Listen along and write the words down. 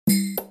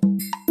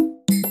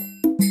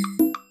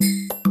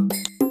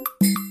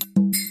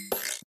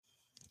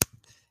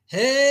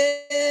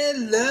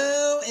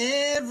Hello,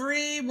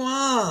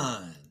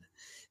 everyone.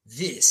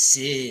 This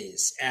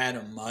is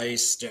Adam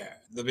Meister,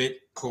 the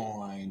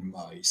Bitcoin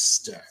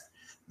Meister,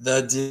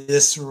 the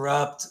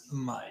Disrupt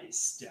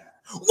Meister.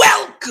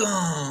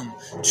 Welcome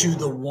to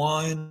the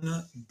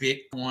One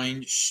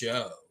Bitcoin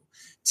Show.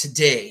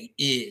 Today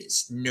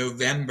is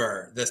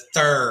November the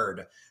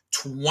 3rd,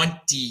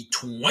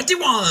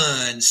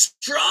 2021.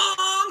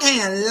 Strong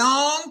and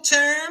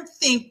long-term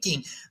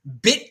thinking.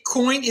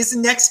 Bitcoin is the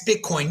next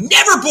Bitcoin.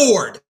 Never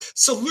bored.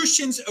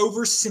 Solutions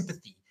over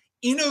sympathy.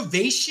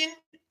 Innovation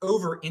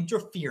over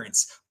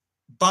interference.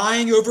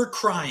 Buying over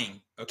crying.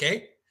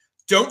 Okay?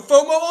 Don't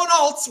FOMO on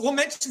alts. We'll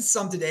mention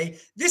some today.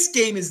 This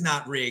game is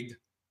not rigged.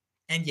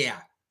 And yeah,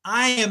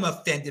 I am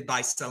offended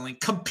by selling.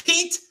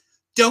 Compete.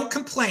 Don't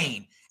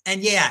complain.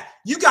 And yeah,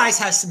 you guys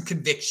have some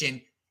conviction.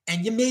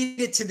 And you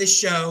made it to this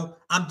show.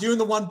 I'm doing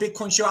the One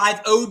Bitcoin Show.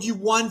 I've owed you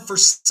one for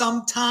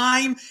some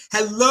time.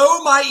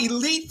 Hello, my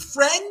elite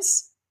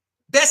friends.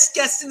 Best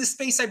guest in the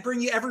space I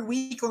bring you every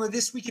week on the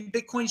This Week in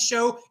Bitcoin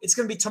Show. It's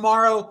going to be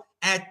tomorrow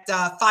at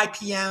 5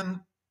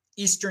 p.m.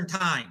 Eastern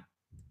Time.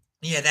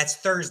 Yeah, that's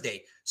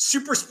Thursday.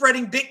 Super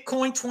Spreading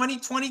Bitcoin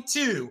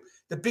 2022.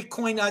 The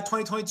Bitcoin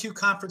 2022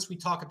 conference we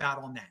talk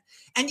about on that.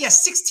 And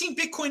yes, 16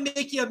 Bitcoin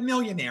make you a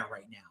millionaire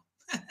right now.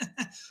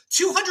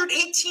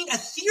 218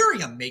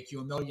 Ethereum make you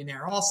a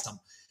millionaire. Awesome.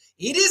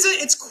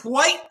 It's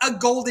quite a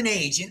golden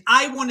age. And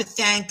I want to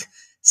thank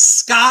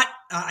Scott.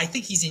 I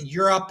think he's in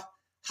Europe.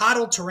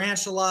 Hodl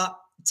Tarantula,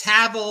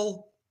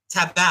 Taval,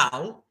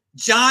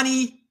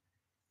 Johnny.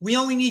 We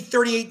only need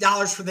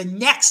 $38 for the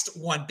next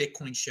One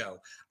Bitcoin Show.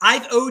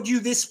 I've owed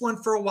you this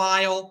one for a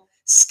while.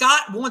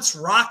 Scott wants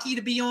Rocky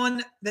to be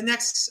on the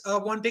next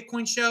One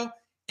Bitcoin Show.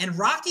 And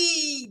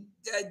Rocky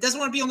doesn't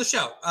want to be on the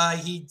show.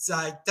 He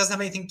doesn't have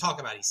anything to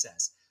talk about, he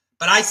says.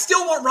 But I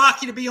still want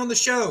Rocky to be on the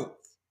show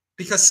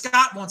because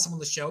Scott wants him on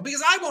the show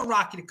because I want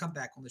Rocky to come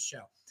back on the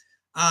show.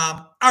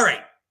 All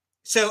right.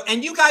 So,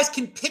 and you guys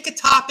can pick a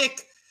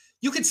topic.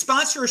 You can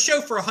sponsor a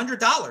show for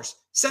 $100.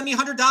 Send me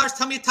 $100.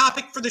 Tell me a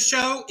topic for the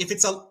show. If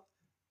it's a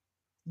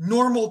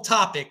normal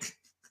topic,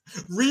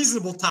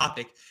 reasonable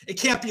topic, it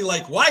can't be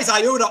like, why is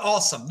IOTA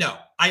awesome? No,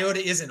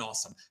 IOTA isn't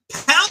awesome.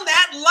 Pound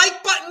that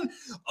like button.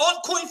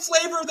 Altcoin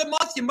flavor of the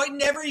month. You might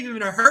never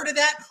even have heard of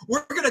that.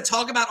 We're going to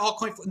talk about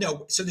altcoin.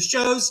 No, so the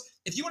shows,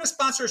 if you want to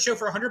sponsor a show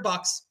for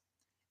 $100,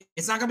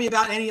 it's not going to be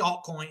about any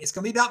altcoin. It's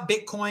going to be about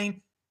Bitcoin,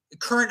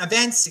 current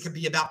events. It could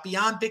be about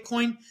beyond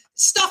Bitcoin,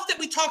 stuff that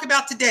we talk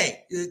about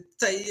today.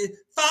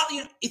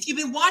 If you've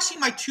been watching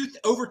my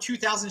over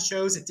 2,000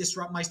 shows at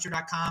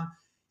disruptmeister.com,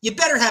 you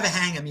better have a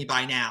hang of me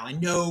by now and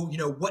know,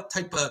 what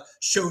type of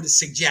show to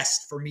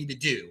suggest for me to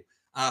do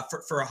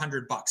for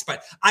 $100.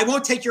 But I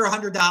won't take your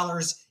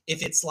 $100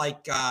 if it's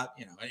like, an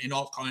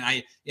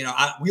altcoin.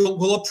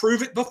 We'll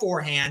approve it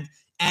beforehand.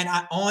 And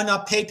on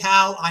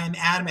PayPal, I am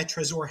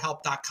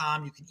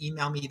adam@tresorhelp.com. You can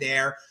email me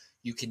there.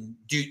 You can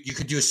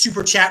do a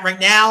super chat right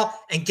now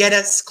and get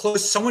us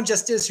close. Someone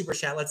just did a super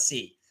chat. Let's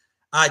see.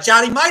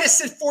 Johnny might have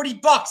said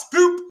 $40.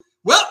 Boop.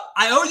 Well,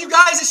 I owe you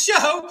guys a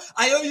show.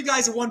 I owe you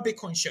guys a One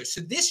Bitcoin Show.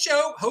 So this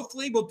show,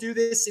 hopefully, we'll do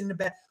this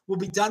will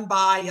be done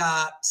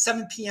by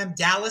 7 p.m.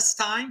 Dallas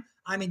time.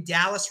 I'm in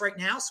Dallas right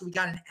now, so we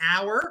got an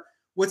hour.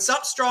 What's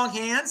up, strong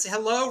hands?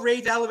 Hello,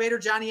 Rave Elevator,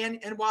 Johnny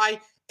NY,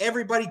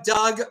 everybody,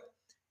 Doug.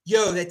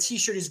 Yo, that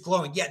T-shirt is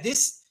glowing. Yeah,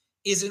 this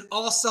is an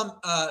awesome.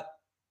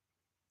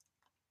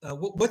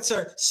 What's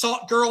our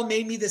Salt Girl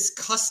made me this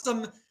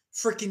custom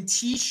freaking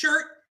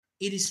T-shirt.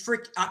 It is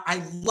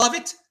I love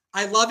it.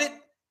 I love it.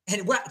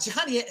 And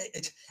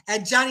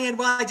Johnny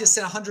NY just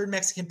said 100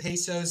 Mexican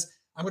pesos.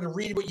 I'm going to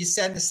read what you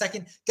said in a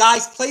second.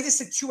 Guys, play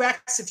this at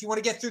 2x if you want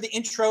to get through the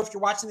intro. If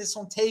you're watching this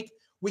on tape,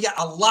 we got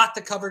a lot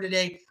to cover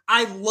today.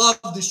 I love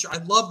this shirt.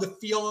 I love the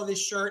feel of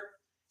this shirt.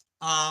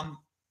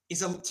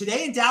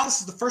 Today in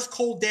Dallas is the first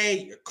cold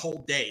day.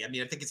 I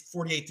mean, I think it's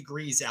 48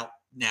 degrees out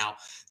now.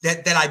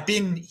 That I've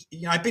been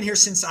here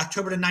since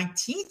October the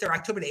 19th or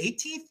October the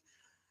 18th.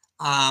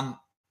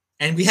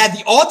 And we had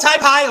the all-time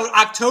high on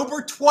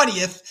October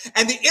 20th,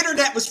 and the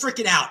internet was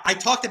freaking out. I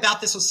talked about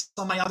this with some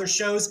of my other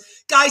shows.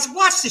 Guys,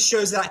 watch the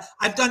shows that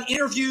I've done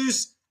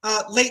interviews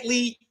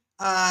lately.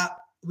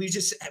 We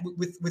just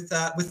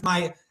with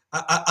my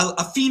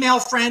a female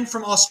friend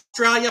from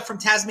Australia, from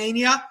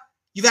Tasmania.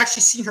 You've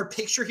actually seen her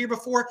picture here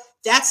before.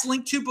 That's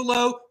linked to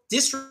below.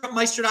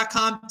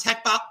 Disruptmeister.com,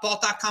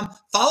 techbalt.com.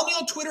 Follow me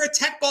on Twitter at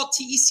techbalt,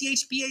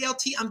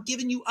 TECHBALT. I'm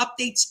giving you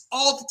updates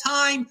all the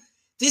time.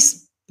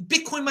 This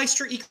Bitcoin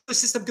Meister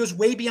ecosystem goes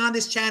way beyond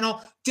this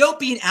channel. Don't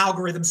be an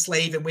algorithm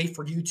slave and wait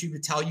for YouTube to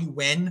tell you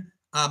when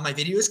my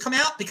videos come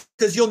out,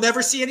 because you'll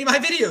never see any of my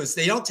videos.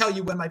 They don't tell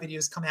you when my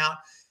videos come out.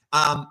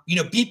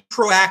 Be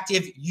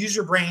proactive, use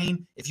your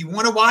brain. If you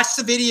want to watch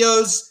the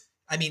videos,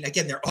 I mean,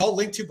 again, they're all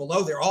linked to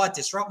below. They're all at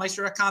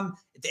disruptmeister.com.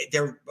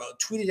 They're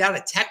tweeted out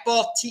at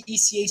techbalt,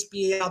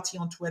 TECHBALT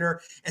on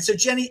Twitter. And so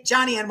Johnny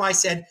NY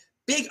said,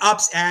 big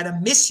ups,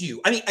 Adam, miss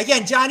you. I mean,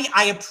 again, Johnny,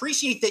 I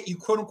appreciate that you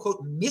quote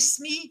unquote miss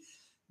me.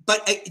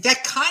 But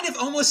that kind of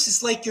almost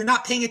is like you're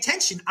not paying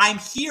attention. I'm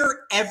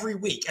here every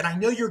week, and I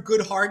know you're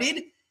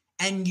good-hearted,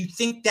 and you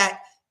think that,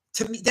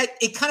 to me, that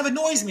it kind of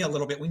annoys me a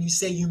little bit when you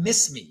say you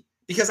miss me,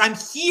 because I'm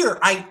here.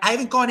 I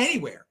haven't gone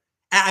anywhere.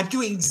 I'm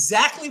doing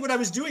exactly what I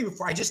was doing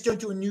before. I just don't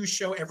do a news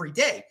show every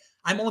day.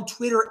 I'm on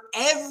Twitter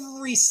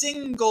every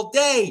single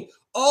day,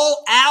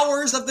 all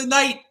hours of the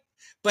night.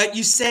 But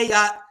you say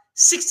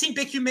 16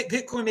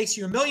 Bitcoin makes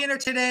you a millionaire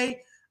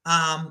today.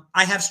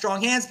 I have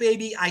strong hands,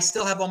 baby. I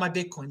still have all my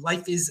Bitcoin.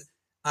 Life is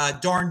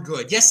darn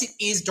good. Yes, it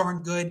is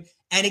darn good.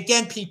 And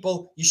again,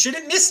 people, you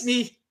shouldn't miss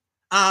me.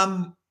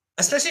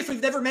 Especially if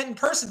we've never met in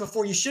person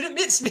before, you shouldn't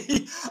miss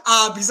me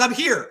because I'm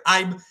here.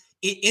 I'm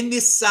in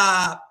this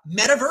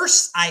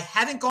metaverse. I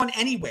haven't gone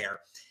anywhere.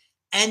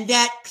 And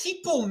that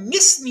people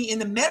miss me in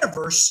the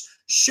metaverse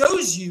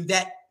shows you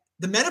that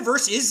the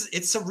metaverse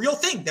it's a real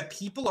thing, that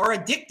people are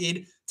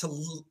addicted to,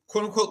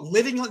 quote unquote,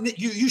 living.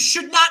 You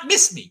should not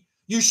miss me.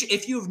 You should,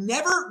 if you've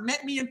never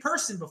met me in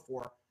person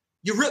before,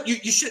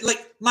 you should,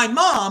 like, my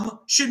mom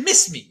should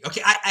miss me.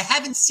 Okay. I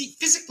haven't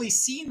physically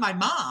seen my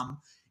mom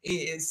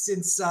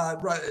since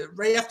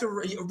right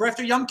after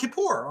Yom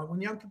Kippur, when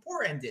Yom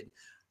Kippur ended.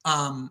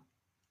 But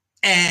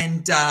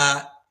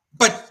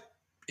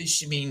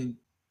I mean,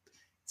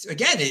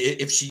 again,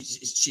 if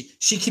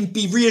she can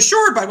be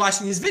reassured by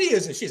watching these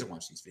videos, and she doesn't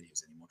watch these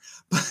videos anymore.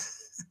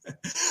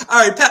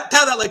 All right, pound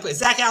that like play.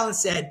 Zach Allen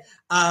said,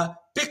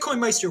 Bitcoin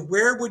Meister,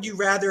 where would you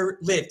rather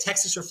live,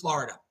 Texas or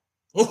Florida?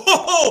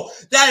 Oh,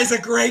 that is a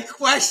great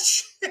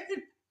question.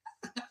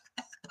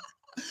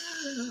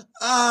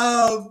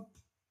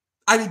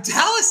 I mean,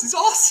 Dallas is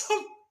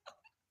awesome.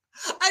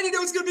 I didn't know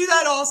it was going to be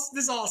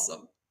this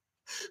awesome.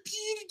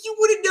 You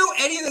wouldn't know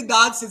any of the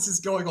nonsense that's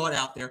going on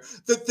out there.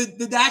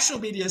 The national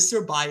media is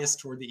so biased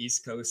toward the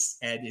East Coast,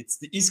 and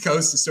the East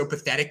Coast is so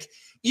pathetic.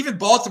 Even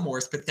Baltimore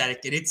is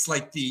pathetic, and it's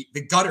like the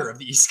gutter of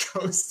the East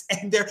Coast,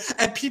 and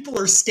people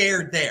are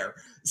scared there.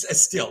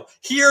 Still,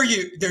 here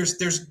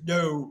there's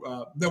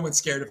no one's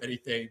scared of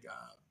anything.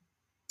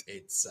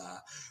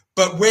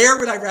 But where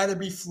would I rather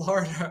be,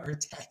 Florida or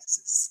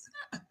Texas?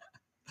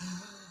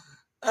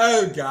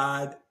 Oh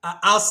God,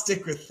 I'll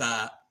stick with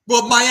that.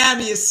 Well,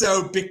 Miami is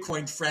so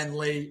Bitcoin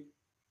friendly.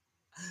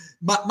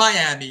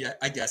 Miami,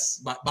 I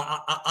guess.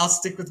 I'll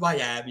stick with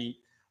Miami.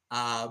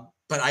 But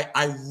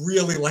I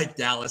really like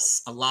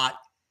Dallas a lot.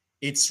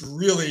 It's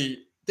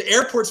really, the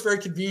airport's very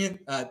convenient.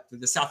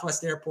 The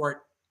Southwest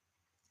Airport,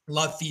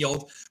 Love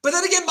Field. But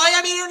then again,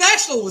 Miami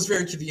International was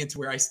very convenient to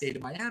where I stayed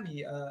in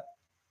Miami. I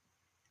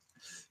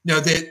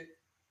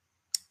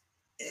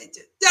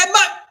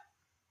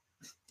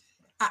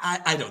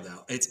don't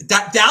know.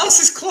 Dallas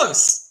is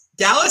close.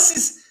 Dallas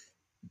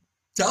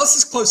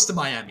is close to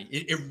Miami.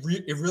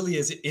 It really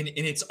is in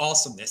its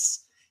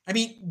awesomeness. I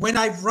mean, when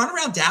I run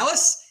around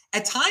Dallas,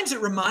 at times it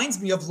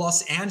reminds me of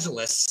Los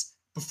Angeles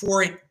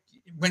before it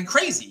went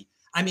crazy.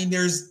 I mean,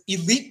 there's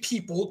elite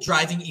people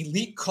driving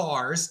elite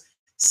cars,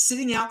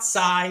 sitting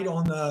outside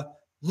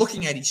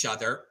looking at each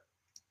other.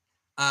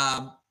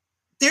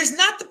 There's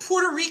not the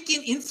Puerto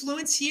Rican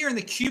influence here and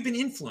the Cuban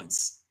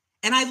influence.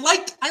 And I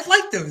like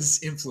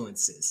those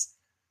influences.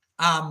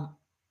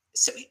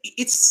 So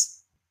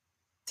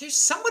there's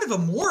somewhat of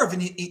more of an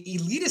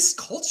elitist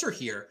culture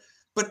here,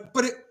 but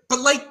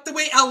like the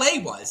way LA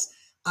was.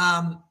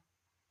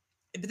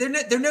 But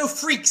they're no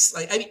freaks.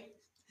 Like,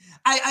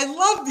 I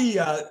love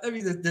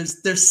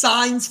there's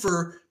signs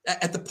for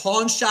at the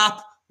pawn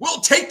shop. We'll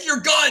take your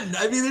gun.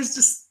 I mean, there's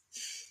just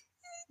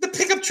the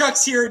pickup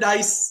trucks here are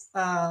nice.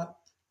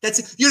 That's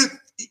it.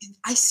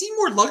 I see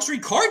more luxury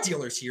car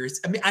dealers here.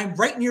 I'm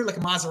right near like a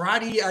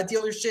Maserati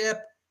dealership.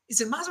 Is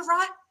it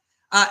Maserati?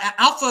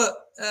 Alpha.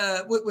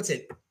 What's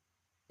it?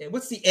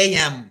 What's the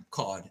AM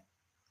called?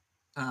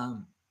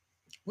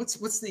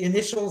 What's the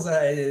initials?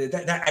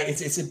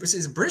 It's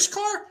a British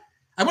car.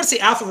 I want to say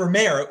Alfa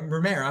Romeo.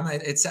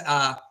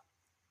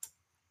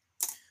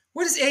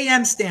 What does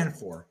AM stand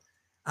for?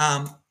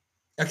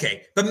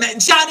 Okay, but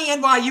Johnny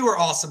NY, you are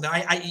awesome.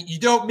 You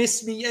don't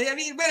miss me. I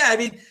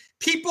mean,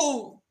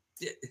 people.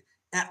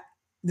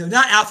 No,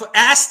 not Alpha.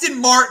 Aston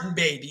Martin,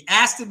 baby.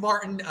 Aston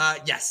Martin.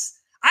 Yes,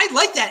 I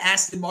like that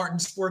Aston Martin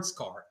sports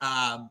car.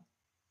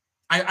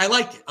 I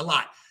like it a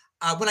lot.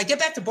 When I get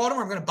back to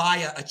Baltimore, I'm going to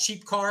buy a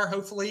cheap car,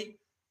 hopefully,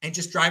 and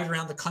just drive it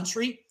around the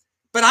country.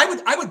 But I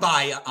would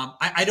buy.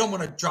 I don't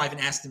want to drive an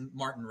Aston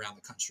Martin around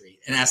the country,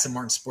 an Aston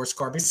Martin sports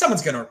car, because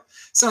someone's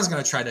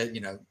gonna try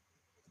to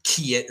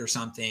key it or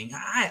something.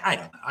 I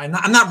don't know.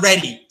 I'm not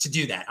ready to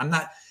do that.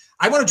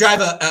 I want to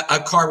drive a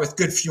car with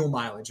good fuel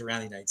mileage around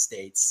the United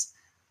States.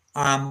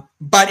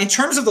 But in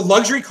terms of the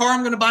luxury car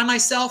I'm going to buy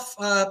myself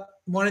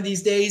one of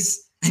these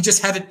days and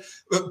just have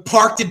it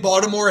parked in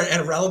Baltimore at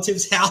a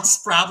relative's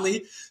house,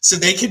 probably, so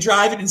they can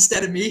drive it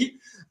instead of me.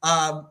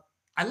 I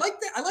like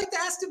the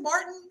Aston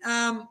Martin.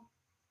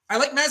 I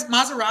like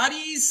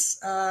Maseratis.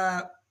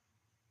 I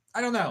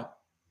don't know.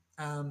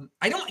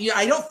 I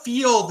don't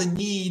feel the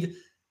need.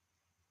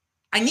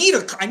 I need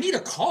a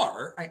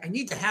car. I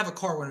need to have a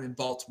car when I'm in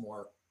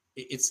Baltimore.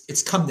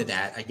 It's come to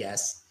that, I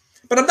guess.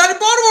 But I'm not in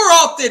Baltimore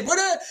often.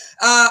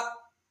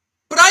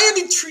 But I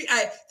am intrigued.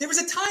 There was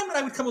a time when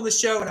I would come on the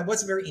show and I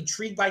wasn't very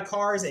intrigued by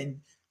cars,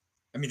 and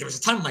I mean, there was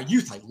a time in my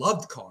youth I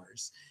loved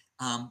cars.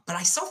 But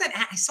I saw that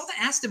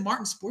Aston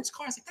Martin sports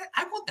car. I was like,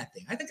 I want that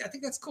thing. I think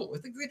that's cool. I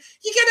think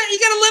you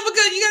gotta live a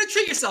good. You gotta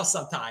treat yourself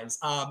sometimes.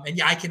 And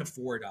yeah, I can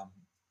afford a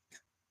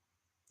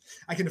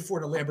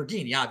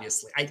Lamborghini.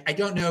 Obviously, I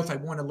don't know if I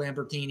want a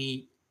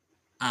Lamborghini.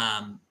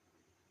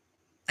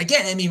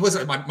 Again, I mean, was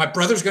it my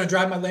brother's going to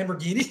drive my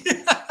Lamborghini?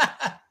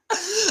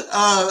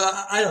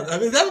 I don't know. I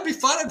mean, that would be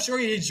fun. I'm sure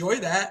you'd enjoy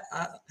that.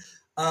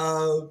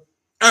 All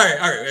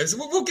right. So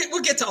we'll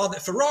get to all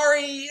that.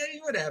 Ferrari,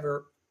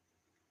 whatever.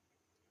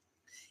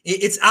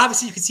 It's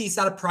obviously, you can see it's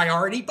not a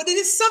priority, but it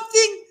is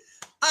something.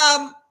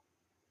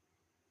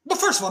 Well,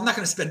 first of all, I'm not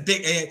going to spend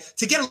big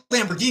to get a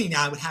Lamborghini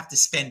now. I would have to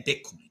spend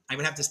Bitcoin. I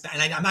would have to spend,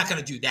 and I'm not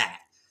going to do that.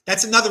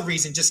 That's another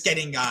reason. Just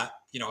getting a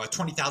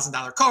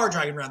 $20,000 car,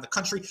 driving around the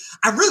country.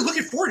 I'm really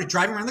looking forward to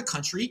driving around the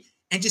country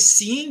and just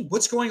seeing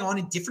what's going on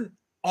in different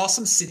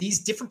awesome cities,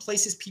 different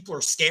places people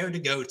are scared to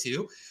go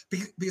to,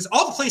 because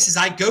all the places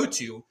I go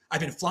to,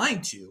 I've been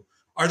flying to,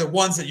 are the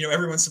ones that,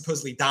 everyone's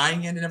supposedly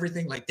dying in and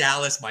everything, like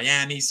Dallas,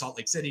 Miami, Salt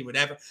Lake City,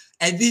 whatever.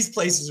 And these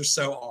places are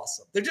so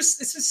awesome. It's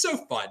just so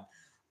fun.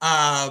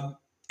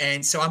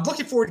 And so I'm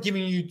looking forward to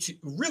giving you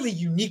really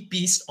unique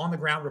beast on the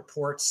ground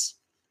reports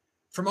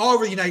from all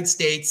over the United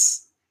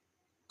States.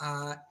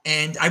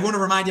 And I want to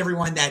remind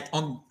everyone that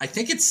I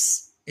think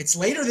it's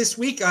later this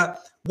week.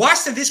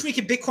 Watch the This Week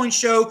in Bitcoin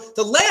show.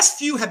 The last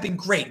few have been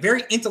great,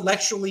 very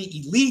intellectually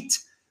elite.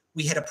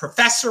 We had a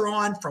professor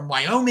on from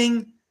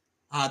Wyoming.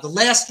 The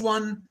last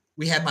one,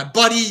 we had my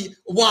buddy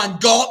Juan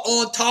Galt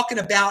on talking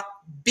about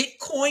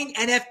Bitcoin,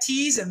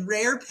 NFTs, and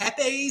rare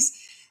Pepes.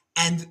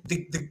 And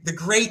the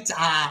great,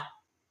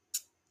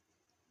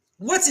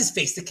 what's his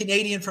face? The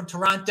Canadian from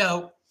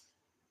Toronto.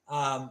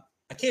 I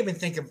can't even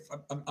think of,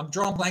 I'm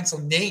drawing blanks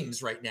on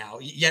names right now.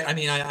 Yeah, I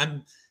mean,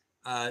 I'm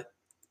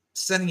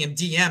sending him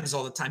DMs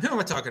all the time. Who am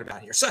I talking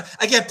about here? So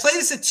again, play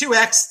this at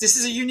 2x. This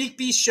is a unique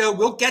beast show.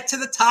 We'll get to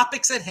the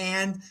topics at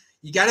hand.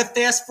 You got to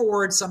fast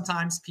forward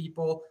sometimes,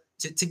 people,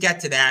 to get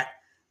to that.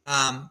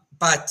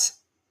 But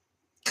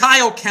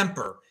Kyle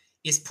Kemper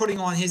is putting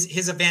on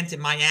his event in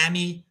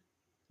Miami.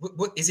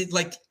 What is it,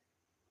 like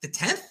the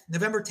 10th,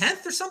 November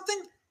 10th or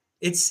something?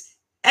 It's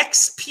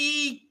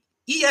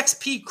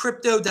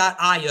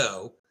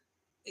expcrypto.io.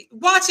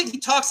 Watch it. He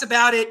talks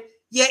about it.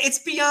 Yeah, it's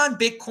beyond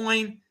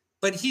Bitcoin,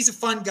 but he's a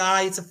fun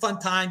guy. It's a fun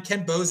time.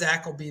 Ken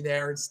Bozak will be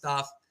there and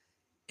stuff.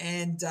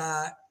 And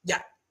yeah,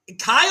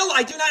 Kyle,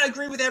 I do not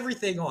agree with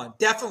everything on,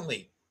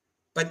 definitely,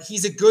 but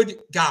he's a good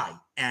guy.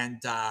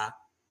 And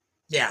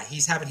yeah,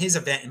 he's having his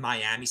event in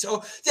Miami.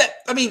 So yeah,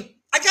 I mean,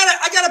 I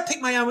gotta pick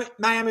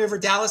Miami over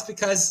Dallas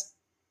because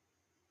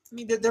I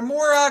mean they're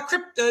more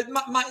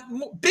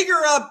bigger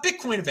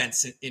Bitcoin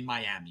events in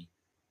Miami.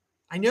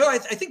 I know. I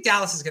think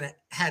Dallas is gonna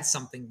had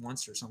something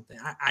once or something.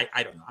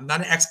 I don't know. I'm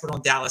not an expert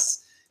on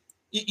Dallas.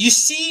 You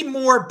see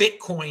more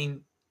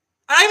Bitcoin.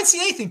 I haven't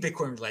seen anything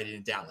Bitcoin related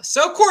in Dallas.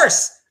 So of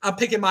course I'm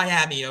picking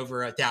Miami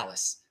over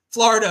Dallas,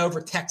 Florida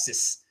over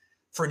Texas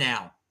for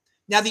now.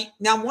 Now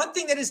one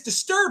thing that is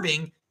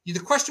disturbing. The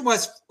question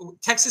was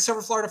Texas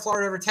over Florida,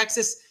 Florida over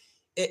Texas.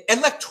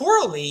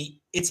 Electorally,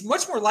 it's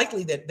much more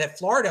likely that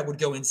Florida would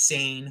go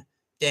insane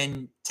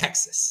than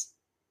Texas.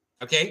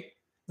 Okay.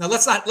 Now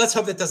let's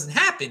hope that doesn't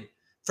happen.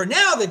 For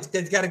now,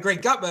 they've got a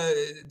great governor.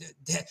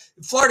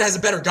 Florida has a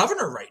better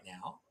governor right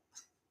now.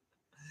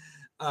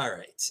 All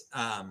right.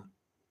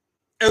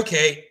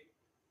 Okay.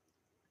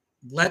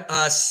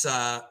 Let's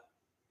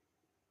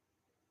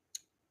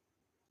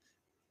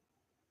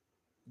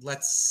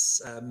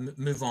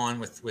move on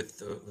with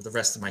the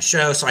rest of my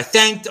show. So I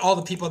thanked all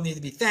the people that need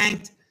to be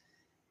thanked.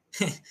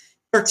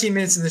 13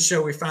 minutes in the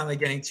show, we're finally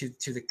getting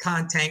to the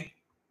content.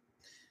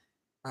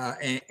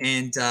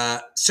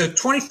 So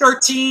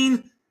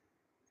 2013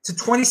 to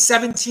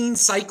 2017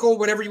 cycle,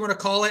 whatever you want to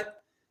call it.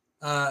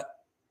 The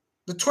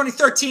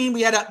 2013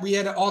 we had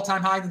an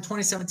all-time high. In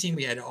 2017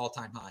 we had an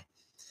all-time high,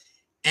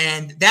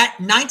 and that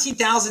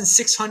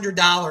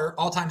 $19,600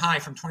 all-time high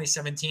from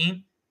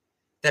 2017.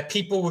 That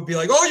people would be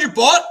like, "Oh,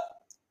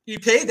 you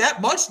paid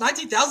that much,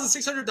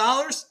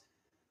 $19,600?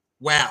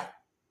 Wow.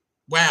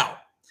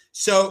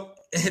 So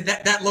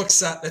that looks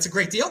that's a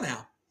great deal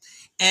now,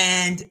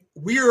 and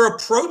we are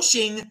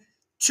approaching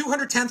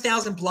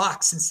 210,000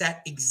 blocks since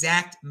that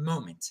exact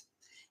moment.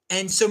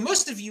 And so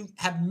most of you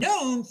have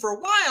known for a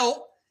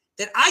while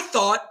that I've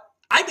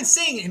been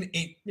saying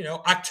in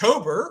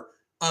October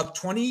of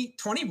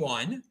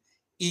 2021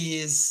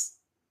 is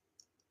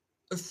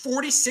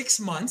 46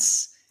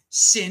 months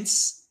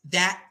since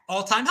that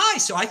all-time high.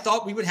 So I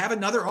thought we would have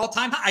another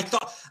all-time high.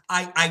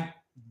 I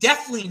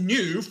definitely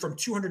knew from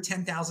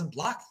 210,000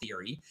 block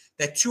theory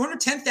that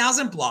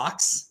 210,000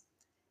 blocks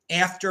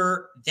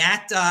after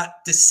that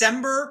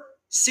December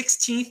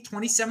 16th,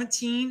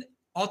 2017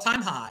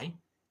 all-time high,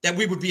 that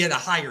we would be at a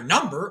higher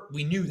number.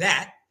 We knew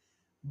that.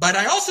 But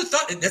I also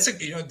thought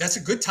that's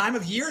a good time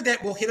of year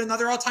that we'll hit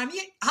another all-time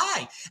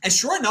high. And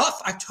sure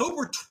enough,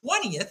 October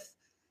 20th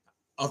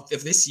of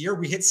this year,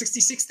 we hit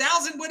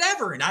 66,000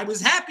 whatever. And I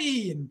was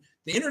happy, and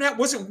the internet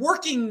wasn't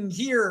working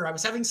here. I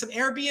was having some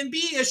Airbnb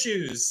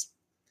issues.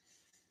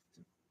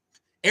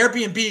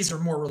 Airbnbs are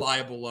more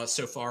reliable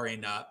so far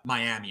in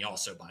Miami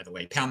also, by the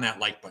way. Pound that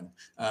like button.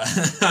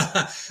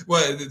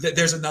 Well,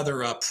 there's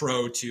another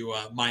pro to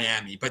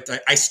Miami, but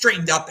I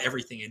straightened up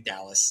everything in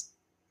Dallas.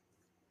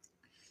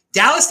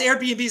 Dallas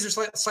Airbnbs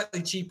are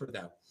slightly cheaper,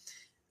 though,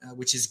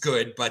 which is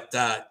good, but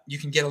you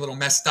can get a little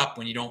messed up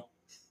when you don't.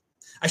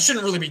 I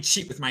shouldn't really be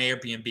cheap with my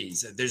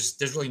Airbnbs.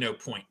 There's really no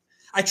point.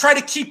 I try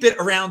to keep it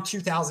around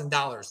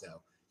 $2,000,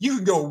 though. You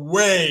can go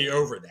way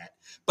over that.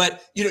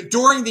 But,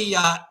 during the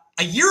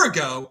a year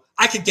ago,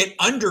 I could get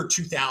under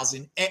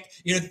 2,000.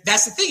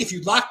 That's the thing. If you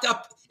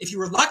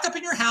were locked up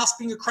in your house,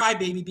 being a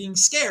crybaby, being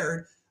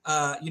scared,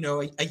 a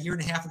year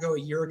and a half ago, a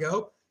year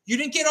ago, you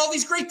didn't get all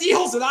these great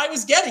deals that I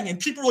was getting. And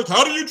people were like,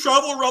 how do you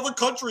travel around the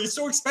country? It's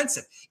so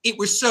expensive. It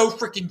was so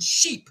freaking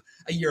cheap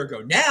a year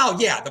ago. Now,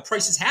 yeah, the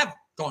prices have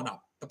gone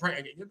up. The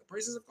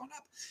prices have gone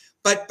up.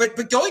 But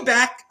going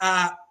back,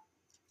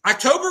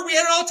 October, we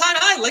had an all-time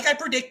high, like I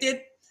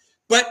predicted.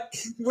 But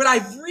what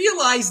I've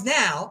realized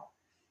now,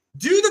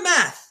 do the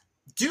math.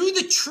 Do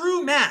the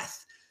true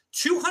math.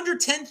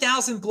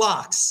 210,000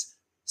 blocks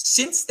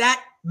since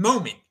that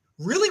moment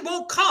really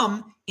won't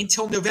come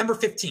until November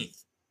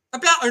 15th,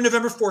 or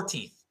November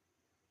 14th.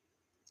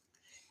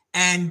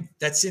 And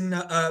that's in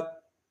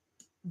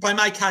by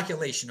my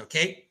calculation,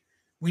 okay?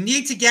 We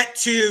need to get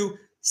to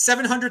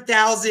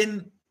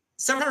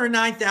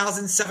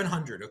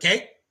 709,700,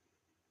 okay?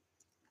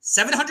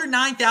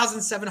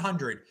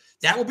 709,700.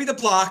 That will be the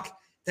block.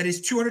 That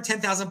is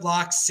 210,000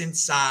 blocks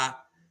since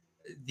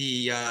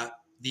the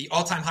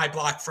all-time high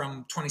block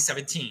from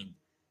 2017.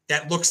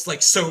 That looks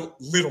like so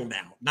little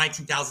now,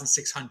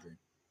 19,600.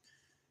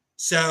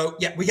 So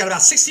yeah, we got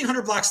about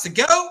 1,600 blocks to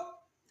go,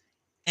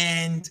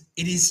 and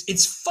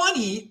it's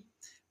funny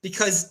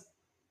because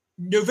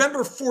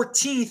November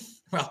 12th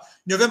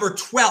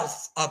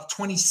of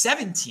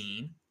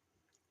 2017,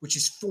 which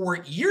is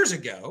 4 years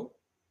ago,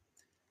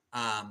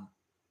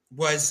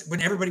 was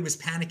when everybody was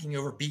panicking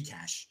over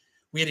Bcash.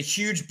 We had a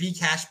huge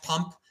Bcash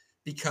pump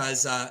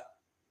because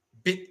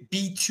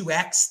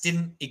B2X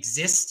didn't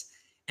exist,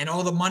 and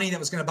all the money that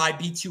was going to buy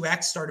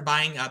B2X started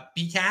buying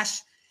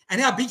Bcash, and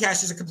now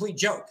Bcash is a complete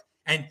joke.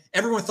 And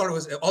everyone thought it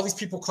was, all these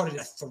people called it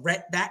a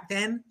threat back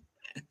then.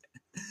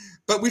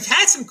 But we've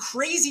had some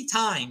crazy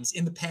times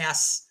in the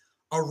past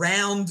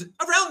around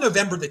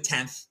November the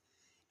 10th.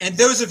 And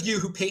those of you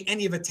who pay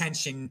any of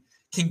attention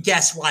can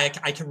guess why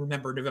I can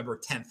remember November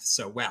 10th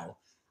so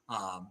well.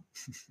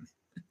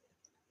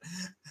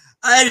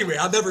 Anyway,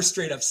 I'll never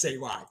straight up say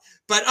why.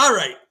 But all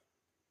right.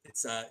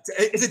 It's a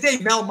day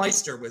Mel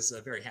Meister was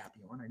very happy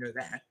on. I know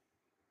that.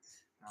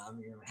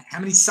 How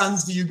many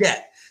sons do you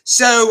get?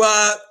 So,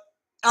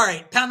 all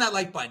right, pound that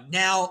like button.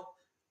 Now,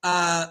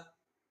 what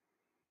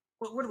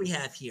do we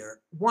have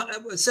here? I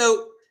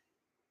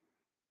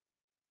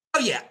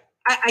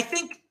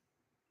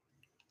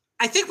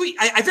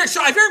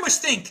very much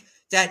think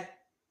that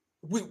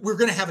we're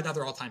going to have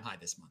another all-time high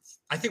this month.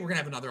 I think we're going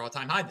to have another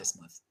all-time high this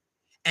month.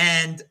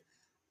 And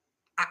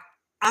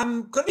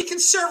I'm going to be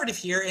conservative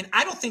here, and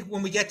I don't think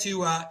when we get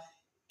to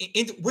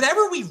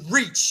whatever we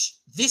reach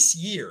this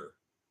year,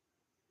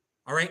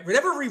 all right,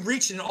 whatever we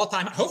reach in an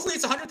all-time, hopefully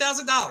it's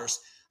 $100,000.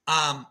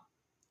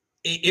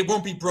 It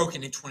won't be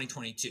broken in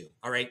 2022.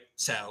 All right,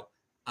 so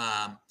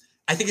I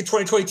think in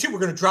 2022 we're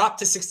going to drop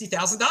to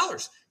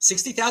 $60,000.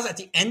 $60,000 at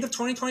the end of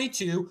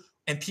 2022,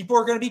 and people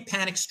are going to be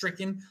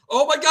panic-stricken.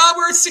 Oh my God,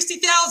 we're at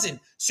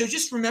 60,000. So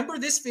just remember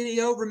this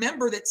video.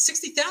 Remember that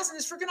 60,000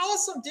 is freaking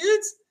awesome,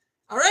 dudes.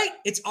 All right,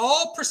 it's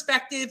all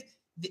perspective.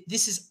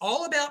 This is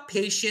all about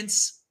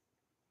patience.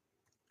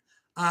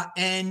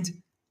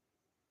 And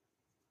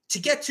to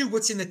get to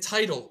what's in the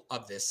title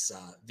of this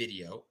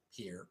video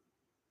here,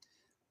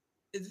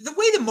 the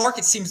way the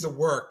market seems to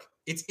work,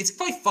 it's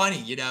quite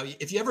funny.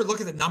 If you ever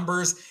look at the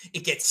numbers,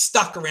 it gets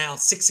stuck around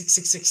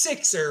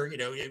 66666 or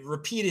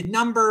repeated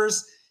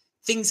numbers.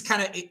 Things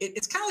kind of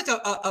it's kind of like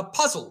a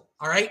puzzle.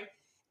 All right,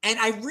 and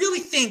I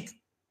really think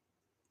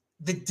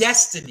the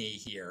destiny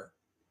here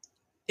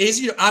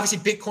is, obviously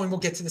Bitcoin will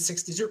get to the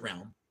 6-digit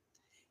realm.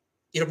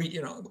 It'll be,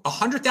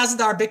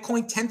 $100,000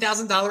 Bitcoin,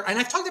 $10,000. And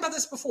I've talked about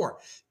this before,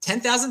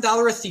 $10,000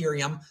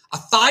 Ethereum, a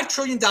 $5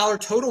 trillion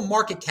total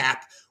market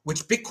cap,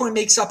 which Bitcoin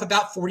makes up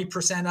about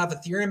 40% of,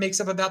 Ethereum makes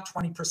up about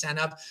 20%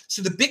 of.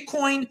 So the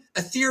Bitcoin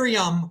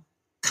Ethereum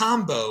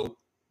combo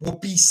will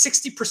be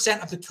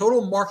 60% of the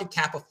total market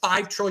cap of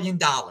 $5 trillion.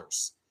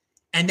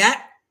 And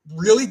that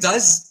really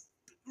does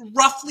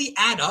roughly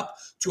add up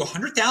to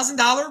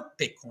 $100,000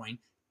 Bitcoin,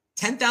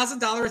 $10,000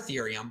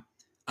 Ethereum.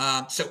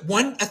 So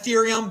one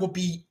Ethereum will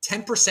be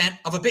 10%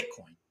 of a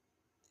Bitcoin.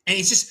 And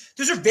it's just,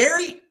 those are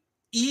very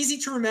easy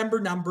to remember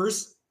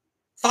numbers.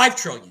 5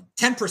 trillion,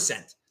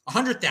 10%,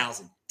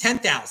 100,000,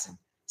 10,000,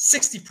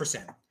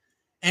 60%.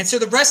 And so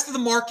the rest of the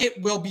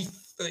market will be,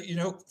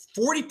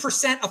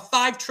 40% of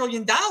 $5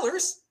 trillion.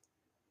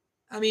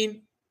 I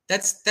mean,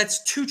 that's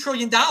 $2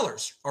 trillion. All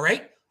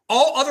right.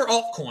 All other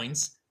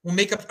altcoins will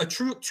make up a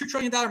true $2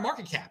 trillion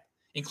market cap,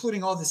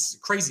 including all this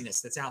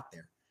craziness that's out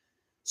there.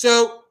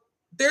 So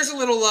there's a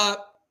little,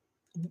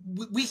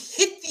 we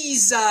hit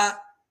these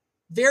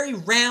very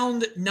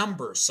round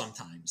numbers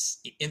sometimes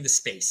in the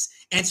space.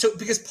 And so,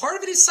 because part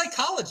of it is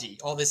psychology,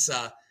 all this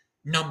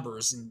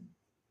numbers and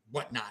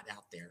whatnot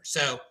out there.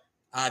 So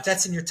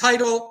that's in your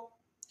title.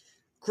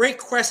 Great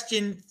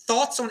question.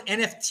 Thoughts on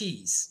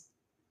NFTs?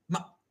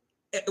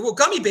 Well,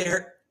 gummy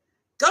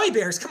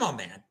bears, come on,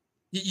 man.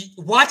 You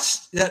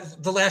watch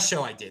the last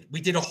show I did.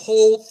 We did a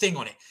whole thing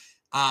on it.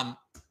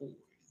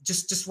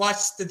 Just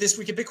watch This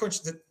Week in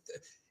Bitcoin.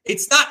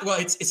 It's not, well,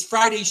 it's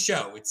Friday's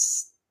show.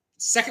 It's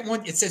second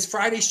one. It says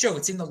Friday's show.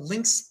 It's in the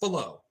links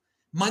below.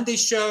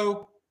 Monday's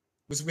show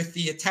was with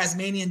the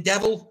Tasmanian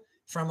devil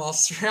from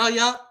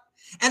Australia.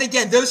 And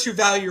again, those who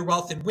value your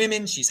wealth in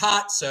women, she's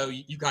hot. So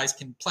you guys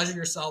can pleasure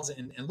yourselves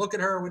and look at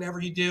her, whatever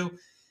you do.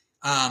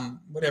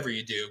 Whatever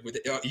you do,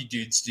 you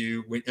dudes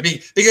do. I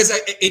mean, because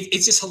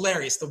it's just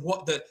hilarious.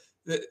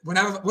 When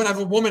I have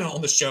a woman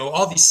on the show,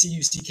 all these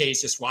CUCKs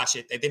just watch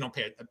it. They don't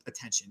pay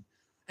attention.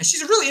 And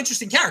she's a really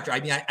interesting character. I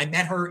mean, I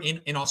met her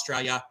in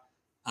Australia.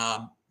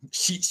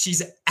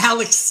 She's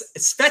Alex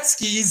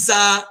Svetsky's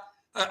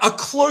a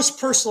close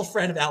personal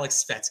friend of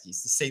Alex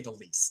Svetsky's, to say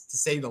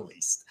the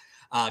least.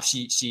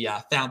 She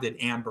founded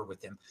Amber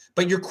with him.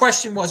 But your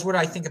question was, what do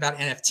I think about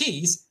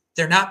NFTs?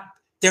 They're not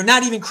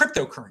even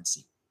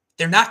cryptocurrency.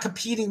 They're not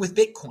competing with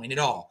Bitcoin at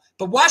all.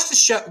 But watch the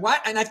show.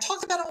 And I've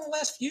talked about it on the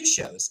last few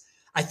shows.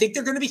 I think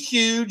they're going to be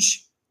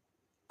huge.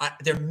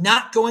 They're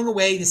not going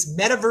away. This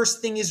metaverse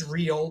thing is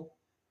real.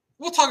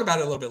 We'll talk about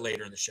it a little bit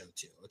later in the show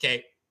too,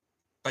 okay?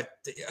 But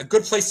a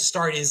good place to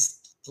start is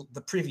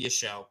the previous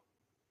show.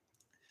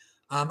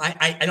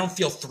 I don't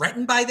feel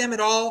threatened by them at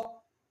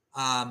all.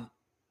 I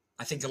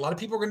think a lot of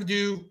people are going to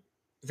do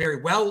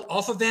very well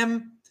off of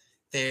them.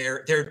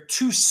 They're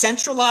too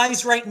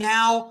centralized right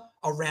now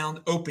around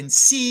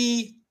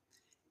OpenSea,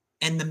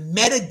 and the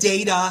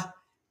metadata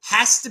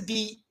has to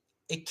be,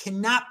 it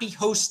cannot be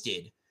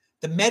hosted.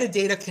 The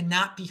metadata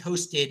cannot be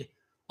hosted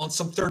on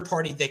some third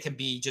party that can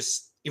be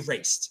just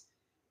erased.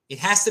 It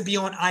has to be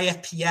on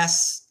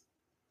IFPS,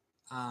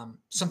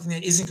 something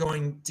that isn't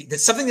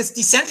that's something that's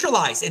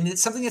decentralized, and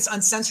it's something that's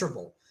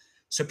uncensorable.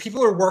 So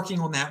people are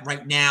working on that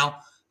right now,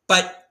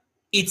 but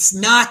it's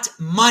not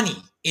money.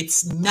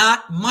 It's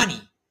not money.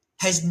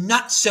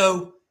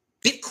 So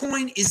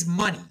Bitcoin is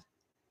money.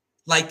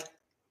 Like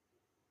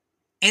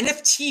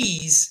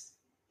NFTs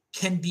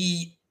can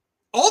be,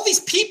 all these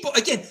people,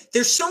 again,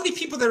 there's so many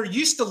people that are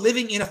used to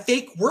living in a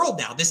fake world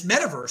now, this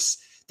metaverse.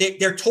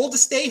 They're told to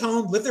stay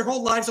home, live their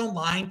whole lives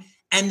online,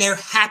 and they're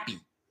happy.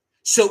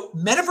 So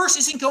metaverse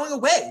isn't going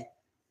away.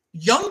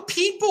 Young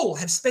people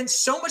have spent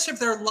so much of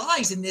their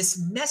lives in this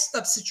messed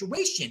up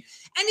situation.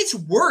 And it's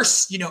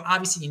worse,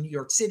 obviously in New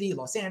York City,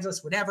 Los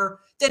Angeles, whatever,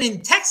 than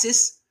in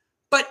Texas.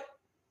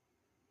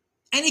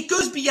 And it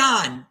goes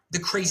beyond the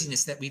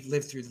craziness that we've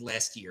lived through the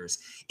last years.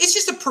 It's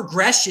just a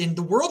progression.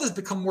 The world has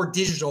become more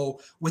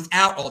digital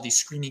without all these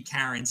screaming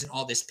Karens and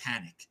all this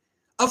panic.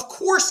 Of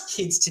course,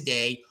 kids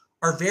today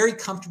are very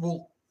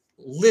comfortable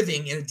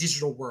living in a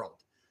digital world.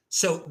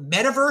 So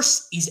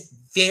metaverse is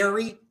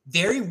very,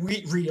 very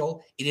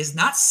real. It is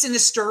not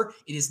sinister.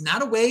 It is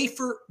not a way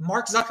for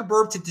Mark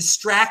Zuckerberg to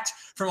distract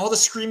from all the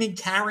screaming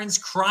Karens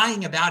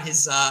crying about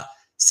his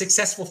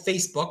successful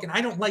Facebook. And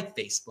I don't like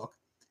Facebook.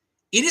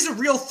 It is a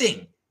real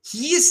thing.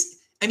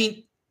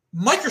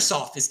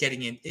 Microsoft is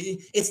getting in.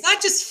 It's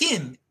not just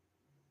him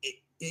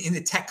in the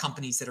tech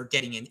companies that are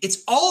getting in.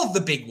 It's all of the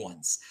big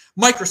ones.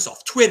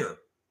 Microsoft, Twitter,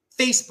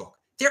 Facebook.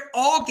 They're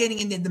all getting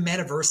into the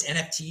metaverse,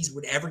 NFTs,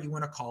 whatever you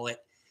want to call it.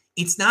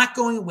 It's not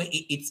going away.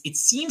 It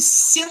seems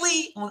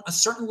silly on a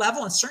certain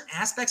level, and certain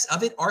aspects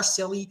of it are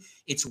silly.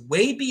 It's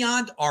way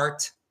beyond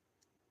art.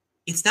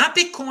 It's not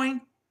Bitcoin.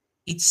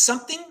 It's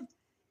something,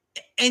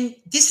 and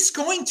this is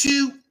going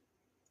to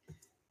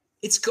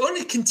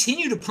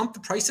continue to pump the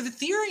price of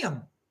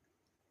Ethereum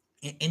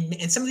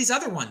and some of these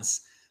other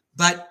ones.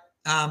 But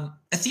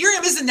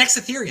Ethereum is the next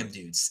Ethereum,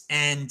 dudes.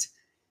 And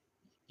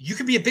you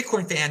can be a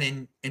Bitcoin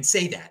fan and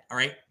say that, all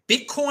right?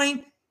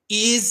 Bitcoin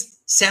is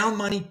sound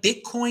money.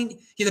 Bitcoin,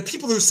 the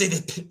people who say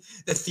that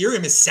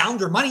Ethereum is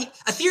sounder money,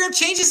 Ethereum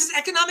changes its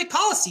economic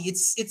policy.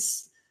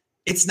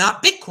 It's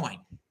not Bitcoin.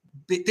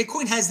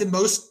 Bitcoin has the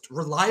most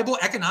reliable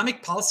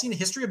economic policy in the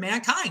history of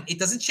mankind. It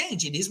doesn't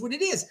change. It is what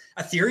it is.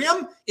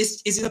 Ethereum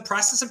is in the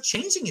process of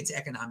changing its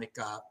economic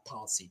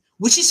policy,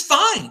 which is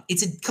fine.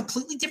 It's a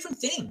completely different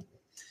thing.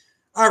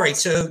 All right,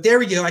 so there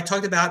we go. I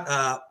talked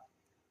about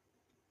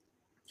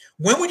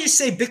when would you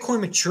say Bitcoin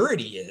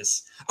maturity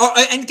is? Oh,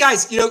 and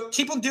guys,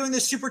 keep on doing the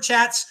super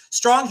chats.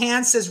 Strong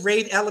Hand says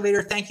Rave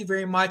Elevator. Thank you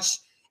very much.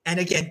 And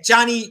again,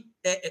 Johnny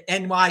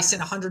NY sent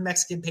 100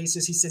 Mexican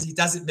pesos. He says he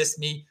doesn't miss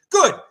me.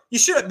 Good. You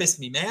shouldn't miss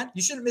me, man.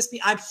 You shouldn't miss me.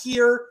 I'm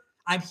here.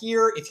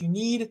 If you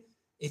need,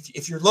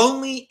 if you're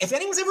lonely, if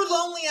anyone's ever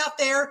lonely out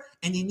there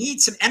and you need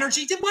some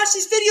energy, then watch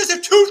these videos. There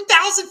are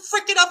 2,000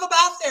 freaking of them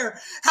out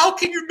there. How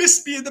can you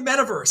miss me in the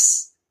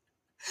metaverse?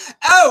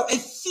 Oh,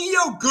 and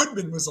Theo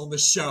Goodman was on the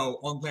show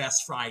on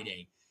last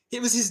Friday.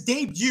 It was his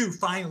debut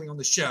finally on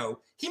the show.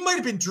 He might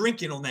have been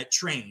drinking on that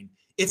train.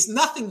 It's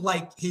nothing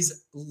like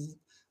his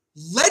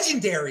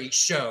legendary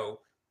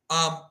show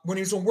when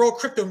he was on World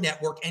Crypto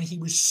Network, and he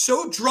was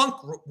so drunk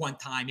one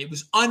time, it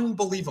was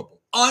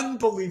unbelievable.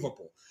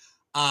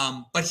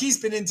 But he's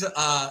been into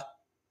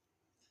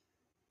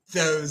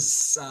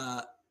those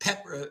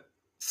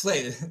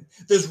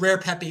those rare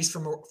peppies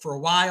for a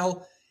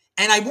while.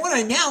 And I want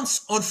to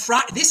announce on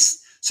Friday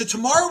so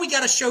tomorrow we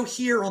got a show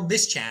here on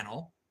this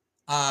channel,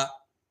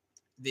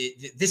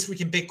 This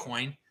Week in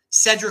Bitcoin.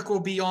 Cedric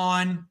will be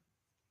on.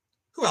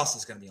 Who else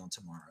is going to be on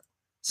tomorrow?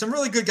 Some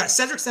really good guys.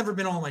 Cedric's never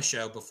been on my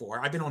show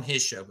before. I've been on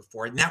his show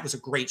before, and that was a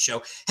great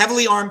show.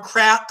 Heavily Armed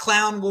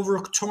Clown will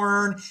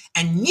return,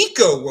 and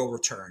Nico will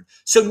return.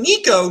 So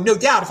Nico, no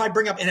doubt, if I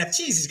bring up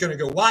NFTs, he's going to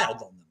go wild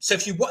on them. So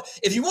if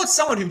you want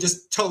someone who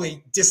just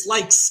totally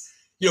dislikes,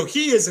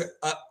 he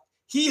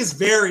is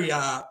very.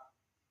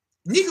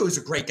 Nico is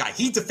a great guy.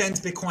 He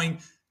defends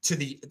Bitcoin to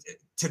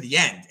the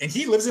end, and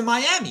he lives in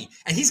Miami,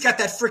 and he's got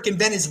that freaking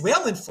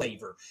Venezuelan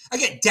flavor.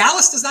 Again,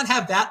 Dallas does not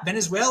have that.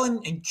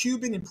 Venezuelan and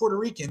Cuban and Puerto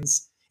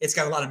Ricans. It's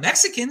got a lot of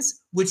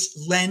Mexicans, which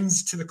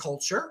lends to the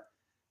culture.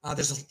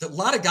 There's a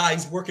lot of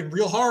guys working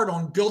real hard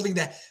on building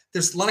that.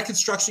 There's a lot of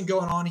construction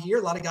going on here.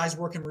 A lot of guys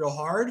working real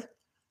hard.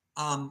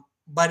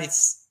 But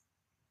it's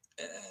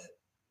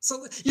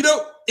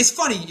it's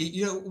funny.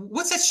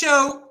 What's that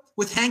show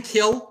with Hank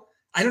Hill?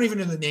 I don't even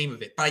know the name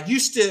of it, but I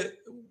used to,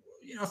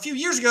 a few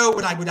years ago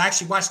when I would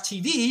actually watch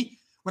TV,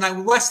 when I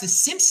would watch The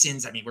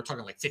Simpsons, I mean, we're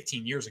talking like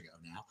 15 years ago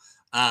now,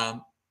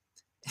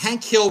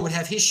 Hank Hill would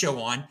have his show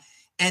on,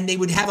 and they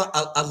would have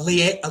a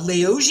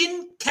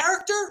Laosian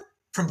character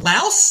from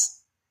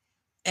Laos.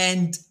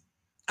 And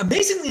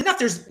amazingly enough,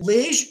 there's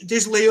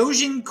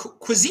Laosian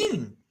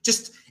cuisine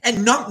just at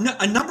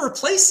a number of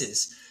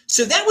places.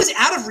 So that was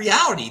out of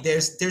reality.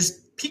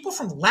 There's people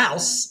from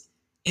Laos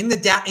in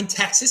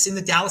Texas, in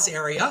the Dallas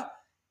area,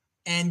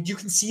 and you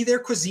can see their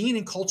cuisine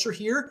and culture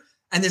here.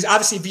 And there's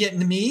obviously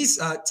Vietnamese.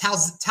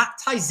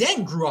 Tai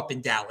Zeng grew up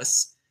in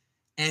Dallas,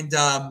 and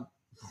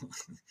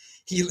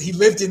he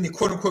lived in the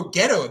quote unquote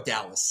ghetto of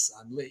Dallas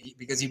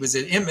because he was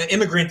an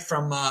immigrant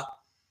from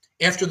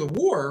after the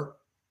war,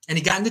 and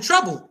he got into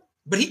trouble.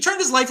 But he turned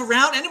his life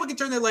around. Anyone can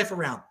turn their life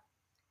around.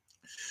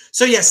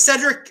 So yes,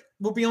 Cedric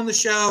will be on the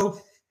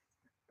show,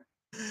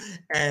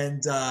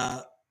 and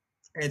so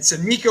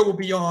Nico will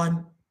be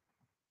on.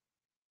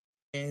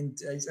 And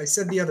I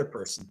said the other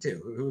person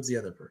too. Who was the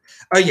other person?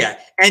 Oh yeah,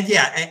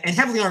 and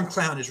Heavily Armed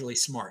Clown is really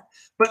smart.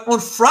 But on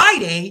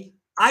Friday,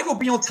 I will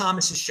be on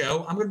Thomas's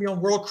show. I'm going to be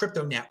on World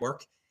Crypto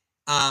Network.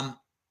 The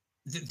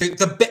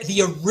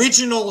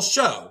original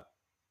show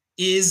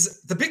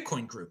is the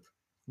Bitcoin Group,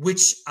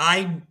 which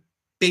I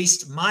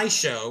based my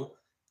show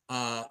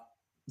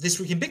This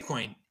Week in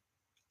Bitcoin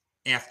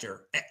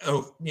after.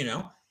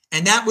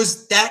 And that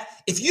was that.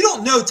 If you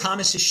don't know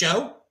Thomas's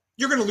show,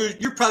 you're going to lose.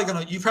 You probably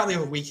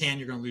have a weak hand.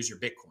 You're going to lose your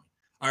Bitcoin.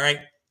 All right.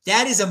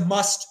 That is a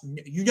must.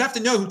 You have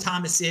to know who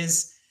Thomas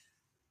is.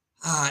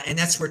 And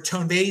that's where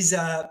Tone Bays,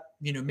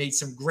 made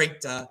some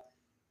great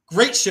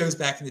shows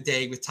back in the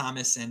day with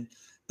Thomas. And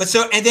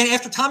then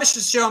after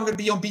Thomas's show, I'm going to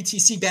be on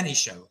BTC Benny's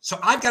show. So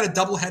I've got a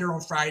double header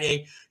on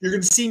Friday. You're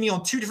going to see me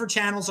on two different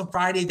channels on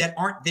Friday that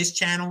aren't this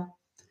channel.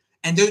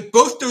 And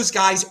both those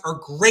guys are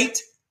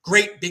great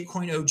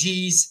Bitcoin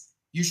OGs.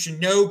 You should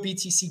know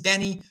BTC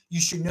Benny. You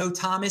should know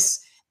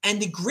Thomas. And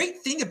the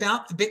great thing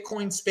about the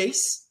Bitcoin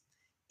space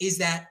is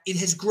that it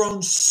has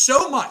grown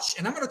so much.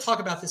 And I'm going to talk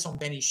about this on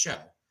Benny's show,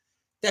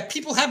 that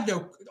people have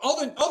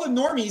all the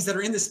normies that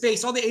are in the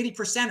space, all the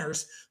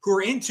 80%ers who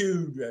are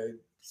into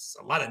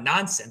a lot of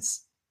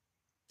nonsense,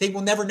 they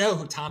will never know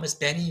who Thomas,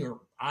 Benny,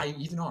 or I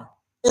even are,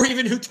 or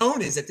even who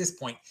Tone is at this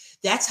point.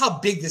 That's how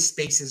big this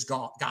space has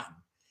gotten.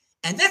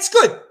 And that's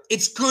good.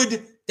 It's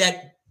good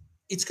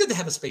to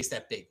have a space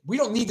that big. We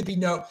don't need to be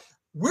known.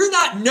 We're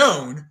not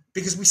known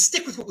because we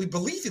stick with what we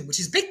believe in, which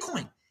is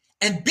Bitcoin.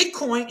 And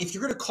Bitcoin, if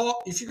you're going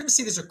to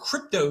see there's a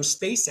crypto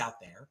space out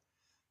there,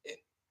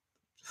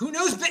 who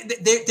knows?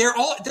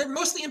 They're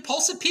mostly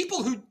impulsive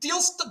people who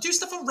do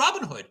stuff on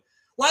Robinhood.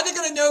 Why are they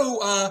going to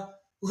know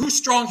who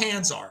strong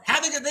hands are?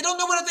 They don't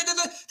know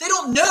they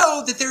don't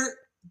know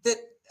that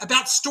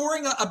about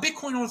storing a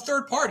Bitcoin on a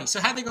third party. So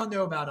how are they going to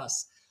know about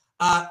us?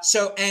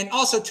 And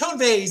also Tone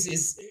Bays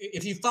is,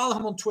 if you follow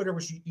him on Twitter,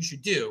 which you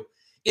should do,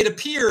 it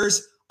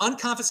appears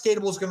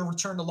Unconfiscatable is going to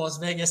return to Las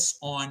Vegas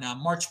on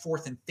March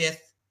 4th and 5th.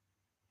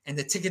 And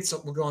the tickets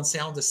will go on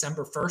sale on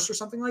December 1st or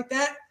something like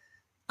that.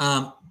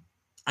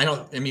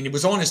 It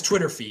was on his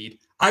Twitter feed.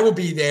 I will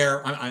be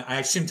there. I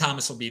assume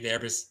Thomas will be there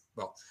because,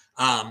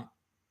 I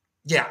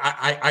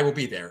will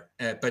be there.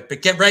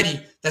 But get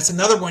ready. That's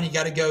another one you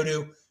got to go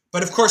to.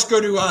 But of course, go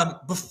to,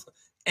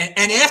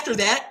 and after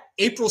that,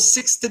 April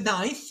 6th to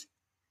 9th,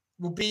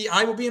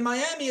 I will be in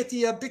Miami at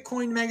the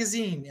Bitcoin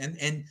magazine.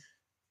 And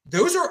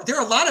there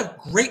are a lot of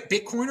great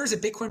Bitcoiners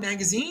at Bitcoin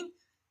magazine,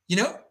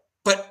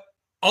 but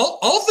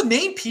all the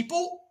main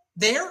people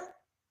there,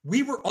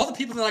 all the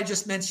people that I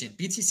just mentioned,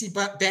 BTC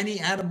Benny,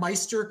 Adam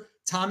Meister,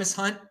 Thomas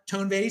Hunt,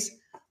 Tone Bays,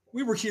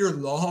 we were here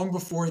long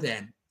before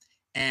then.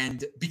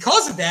 And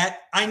because of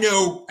that, I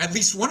know at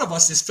least one of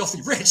us is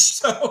filthy rich.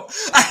 So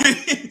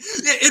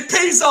it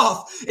pays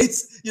off.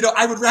 It's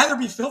I would rather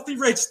be filthy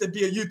rich than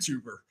be a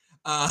YouTuber.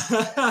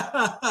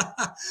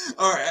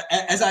 Or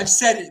as I've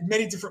said it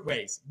many different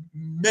ways.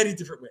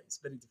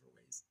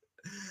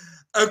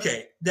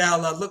 Okay, now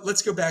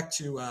let's go back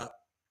to,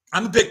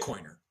 I'm a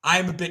Bitcoiner.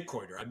 I'm a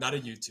Bitcoiner. I'm not a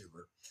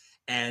YouTuber.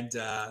 And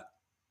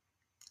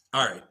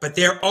all right, but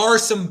there are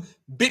some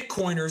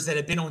Bitcoiners that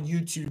have been on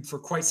YouTube for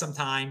quite some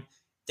time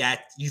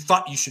that you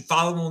thought you should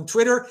follow on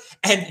Twitter.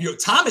 And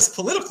Thomas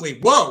politically,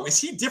 whoa, is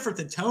he different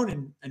than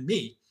Tone and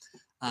me,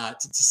 to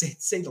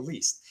say the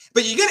least.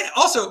 But you get it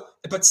also,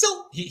 but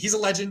still, he's a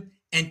legend.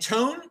 And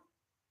Tone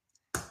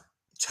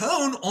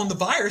on the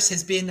virus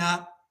has been,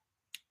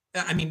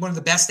 one of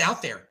the best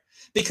out there,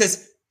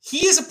 because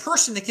he is a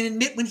person that can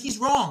admit when he's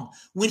wrong.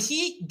 When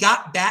he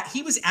got back,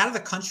 he was out of the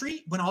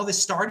country when all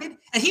this started,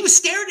 and he was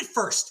scared at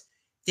first.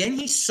 Then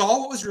he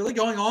saw what was really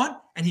going on,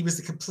 and he was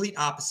the complete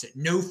opposite.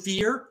 No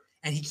fear,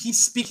 and he keeps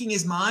speaking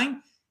his mind.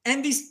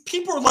 And these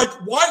people are like,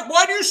 why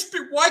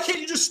can't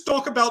you just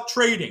talk about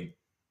trading?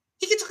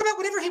 He can talk about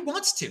whatever he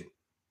wants to.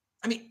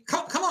 I mean,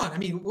 come on. I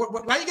mean,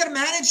 why you got to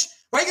manage?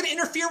 Why you got to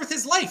interfere with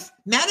his life?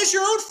 Manage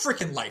your own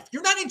freaking life.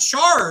 You're not in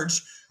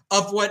charge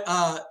of what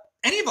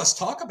any of us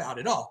talk about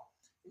at all.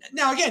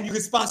 Now, again, you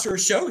can sponsor a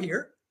show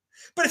here,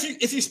 but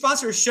if you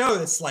sponsor a show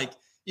that's like,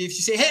 if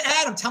you say, hey,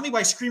 Adam, tell me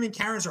why Screaming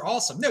Karens are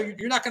awesome. No,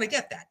 you're not going to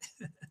get that.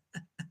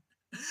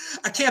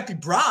 I can't be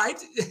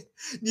bribed.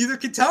 Neither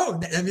can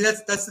Tone. I mean,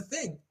 that's the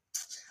thing.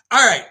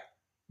 All right.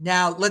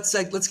 Now let's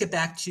get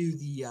back to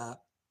the,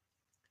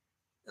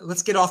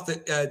 let's get off the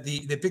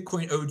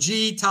Bitcoin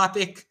OG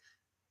topic.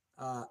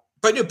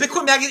 But no,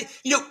 Bitcoin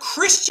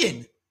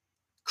Magazine,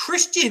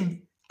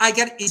 Christian,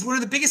 is one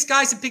of the biggest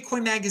guys at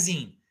Bitcoin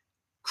Magazine.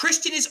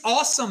 Christian is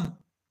awesome.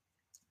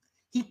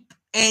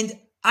 And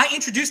I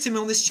introduced him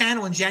on this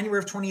channel in January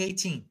of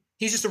 2018.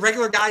 He's just a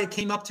regular guy that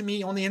came up to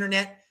me on the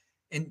internet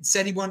and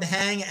said he wanted to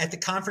hang at the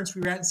conference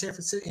we were at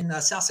in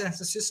South San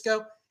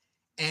Francisco.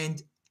 And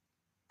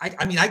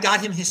I got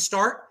him his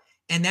start.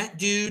 And that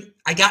dude,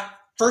 I got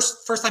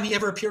first time he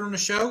ever appeared on the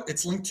show.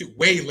 It's linked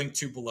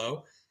to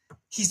below.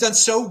 He's done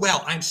so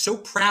well. I'm so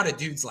proud of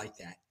dudes like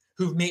that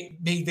who've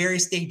made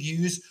various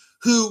debuts,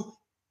 who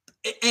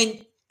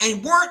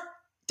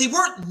they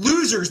weren't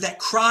losers that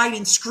cried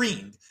and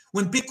screamed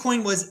when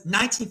Bitcoin was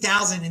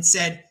 19,000 and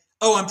said,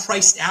 oh, I'm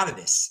priced out of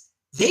this.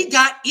 They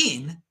got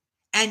in,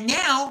 and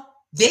now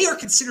they are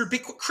considered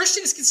Bitcoin.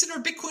 Christian is considered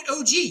a Bitcoin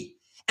OG.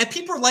 And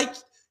people are like,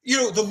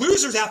 the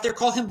losers out there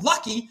call him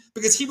lucky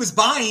because he was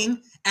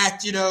buying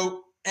at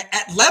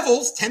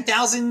levels,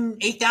 10,000,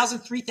 8,000,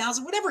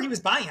 3,000, whatever he was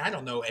buying. I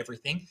don't know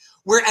everything.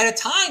 Where at a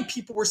time,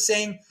 people were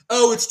saying,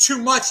 oh, it's too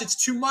much.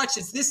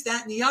 It's this,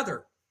 that, and the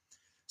other.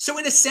 So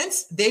in a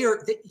sense,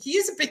 he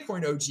is a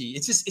Bitcoin OG.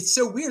 It's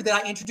so weird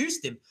that I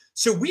introduced him.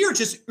 So we are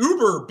just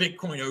uber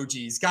Bitcoin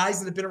OGs, guys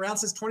that have been around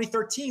since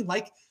 2013,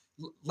 like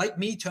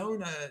me,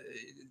 Tone,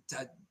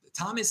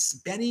 Thomas,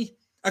 Benny.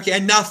 Okay,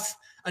 enough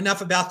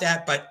about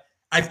that. But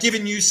I've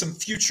given you some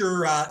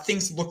future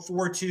things to look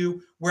forward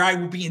to, where I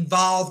will be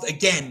involved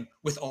again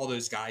with all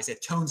those guys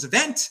at Tone's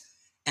event,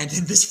 and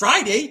then this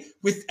Friday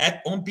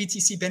on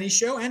BTC Benny's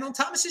show and on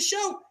Thomas's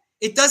show.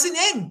 It doesn't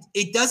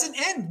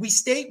end. We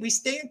stay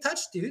in touch,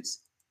 dudes.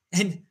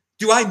 And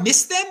do I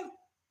miss them?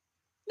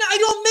 No, I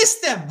don't miss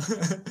them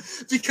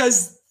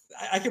because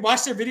I can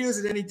watch their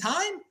videos at any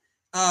time.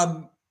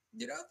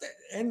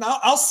 And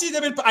I'll see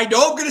them. I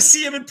know I'm going to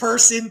see them in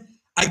person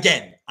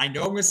again. I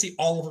know I'm going to see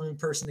all of them in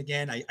person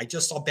again. I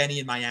just saw Benny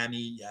in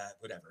Miami.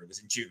 Whatever. It was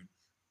in June.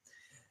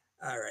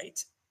 All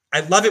right.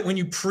 I love it when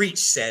you preach,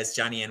 says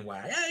Johnny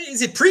NY.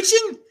 Is it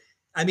preaching?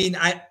 I mean,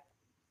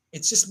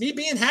 it's just me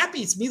being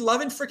happy. It's me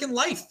loving freaking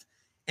life.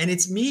 And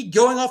it's me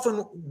going off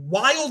on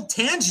wild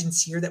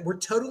tangents here that were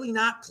totally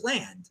not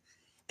planned.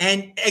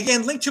 And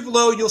again, link to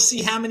below, you'll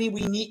see how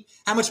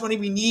much money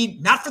we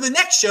need, not for the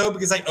next show,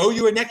 because I owe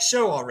you a next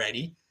show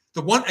already.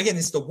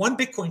 It's the one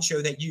Bitcoin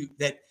show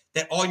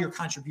that all your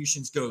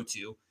contributions go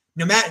to.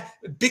 No matter,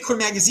 Bitcoin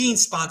Magazine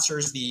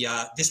sponsors the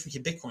This Week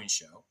in Bitcoin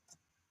show.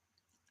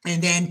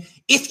 And then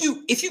if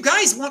you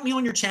guys want me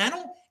on your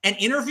channel and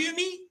interview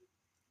me,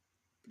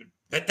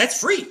 that's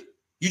free.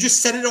 You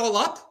just set it all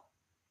up.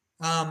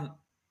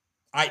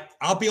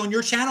 I'll be on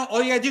your channel.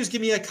 All you gotta do is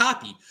give me a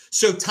copy.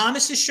 So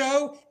Thomas's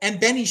show and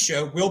Benny's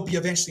show will be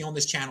eventually on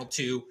this channel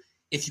too.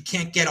 If you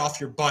can't get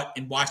off your butt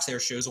and watch their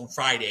shows on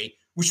Friday,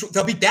 which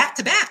they'll be back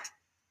to back.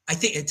 I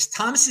think it's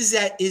Thomas's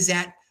is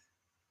at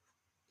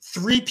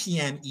 3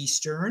 p.m.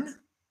 Eastern.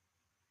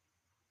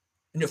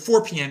 No,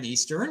 4 p.m.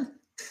 Eastern.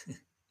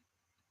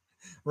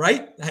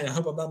 Right? I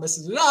hope I'm not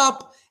messing it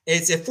up.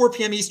 It's at 4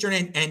 p.m. Eastern,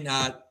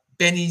 and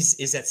Benny's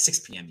is at 6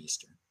 p.m.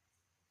 Eastern.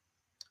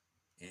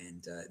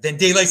 And then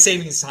daylight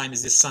savings time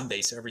is this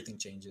Sunday, so everything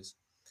changes.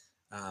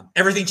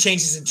 Everything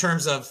changes in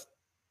terms of,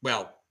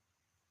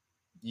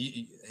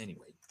 anyway.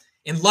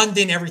 In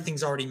London,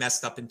 everything's already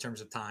messed up in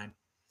terms of time.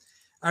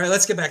 All right,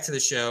 let's get back to the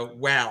show.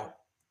 Wow.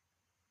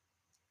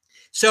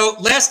 So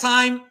last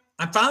time,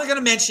 I'm finally going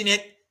to mention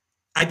it.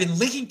 I've been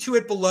linking to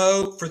it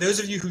below. For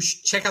those of you who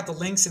check out the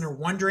links and are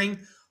wondering,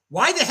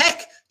 why the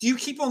heck Do you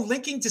keep on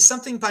linking to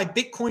something by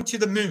Bitcoin to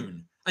the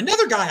moon?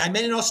 Another guy I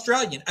met, an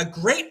Australian, a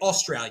great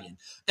Australian,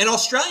 an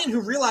Australian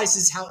who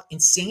realizes how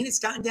insane it's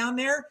gotten down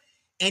there.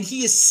 And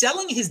he is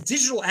selling his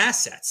digital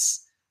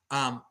assets.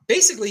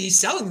 Basically, he's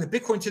selling the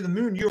Bitcoin to the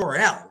moon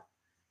URL.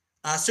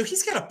 So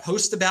he's got a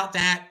post about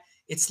that.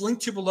 It's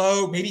linked to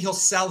below. Maybe he'll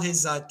sell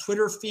his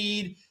Twitter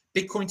feed,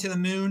 Bitcoin to the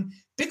moon.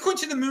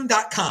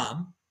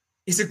 BitcoinToTheMoon.com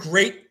is a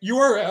great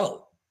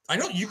URL. I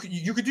know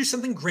you could do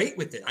something great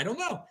with it. I don't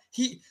know.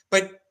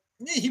 But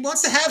he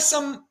wants to have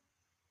some.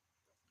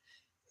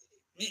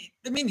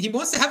 I mean, he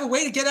wants to have a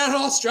way to get out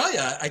of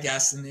Australia, I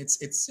guess, and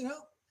it's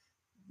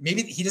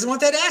maybe he doesn't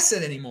want that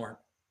asset anymore.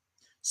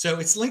 So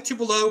it's linked to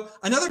below.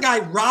 Another guy,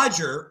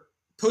 Roger,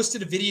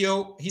 posted a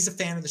video. He's a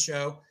fan of the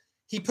show.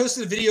 He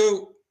posted a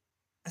video.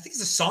 I think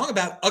it's a song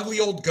about ugly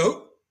old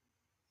goat.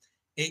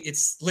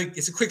 It's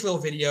a quick little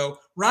video.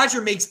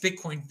 Roger makes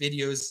Bitcoin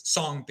videos,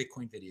 song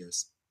Bitcoin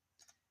videos.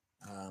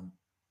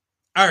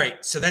 All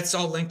right, so that's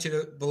all linked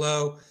to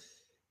below.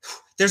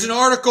 There's an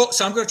article,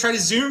 so I'm going to try to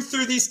zoom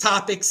through these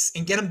topics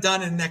and get them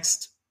done in the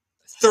next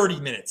 30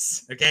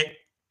 minutes, okay?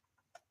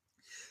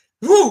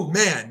 Woo,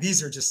 man,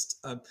 these are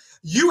just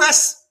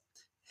U.S.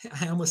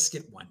 I almost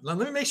skipped one. Let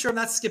me make sure I'm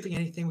not skipping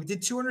anything. We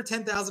did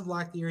 210,000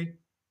 block theory.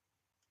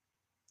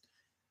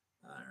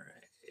 All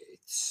right.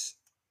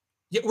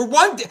 Yeah,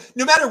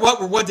 no matter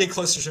what, we're 1 day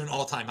closer to an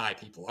all-time high,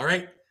 people, all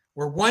right?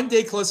 We're 1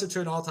 day closer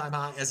to an all-time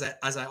high,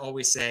 as I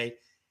always say.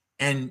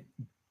 And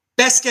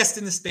best guest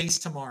in the space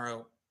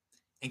tomorrow.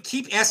 And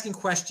keep asking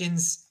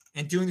questions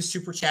and doing the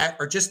super chat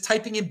or just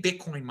typing in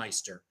Bitcoin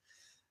Meister.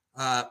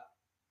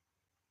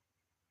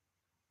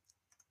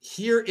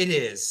 Here it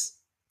is.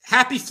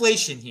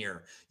 Happyflation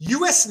here.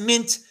 U.S.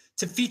 Mint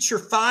to feature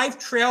 5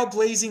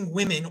 trailblazing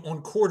women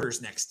on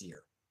quarters next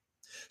year.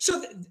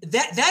 So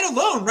that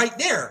alone right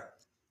there,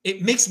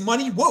 it makes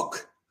money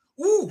woke.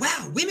 Ooh,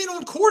 wow, women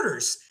on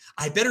quarters.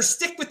 I better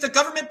stick with the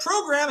government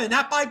program and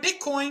not buy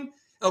Bitcoin.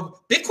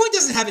 Oh, Bitcoin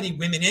doesn't have any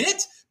women in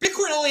it.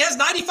 Bitcoin only has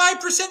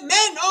 95%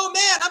 men. Oh,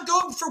 man, I'm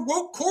going for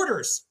woke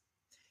quarters.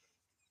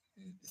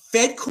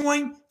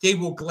 Fedcoin, they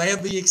will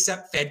gladly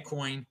accept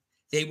Fedcoin.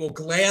 They will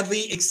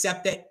gladly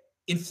accept that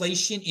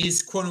inflation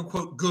is quote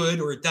unquote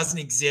good or it doesn't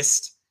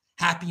exist.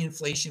 Happy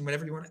inflation,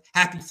 whatever you want.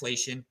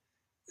 Happyflation.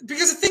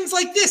 Because of things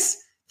like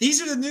this.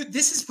 These are the new,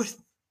 this is what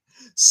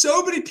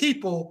so many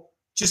people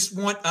just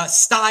want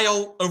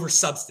style over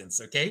substance,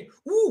 okay?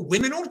 Ooh,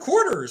 women on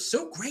quarters.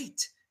 So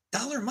great.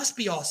 Dollar must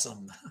be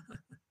awesome.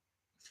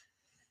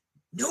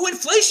 No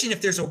inflation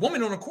if there's a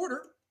woman on a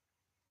quarter.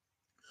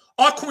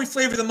 Altcoin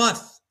flavor of the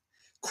month.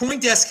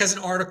 CoinDesk has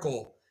an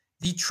article,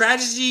 The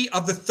Tragedy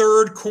of the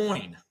Third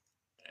Coin.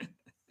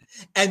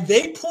 And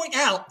they point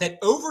out that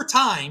over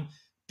time,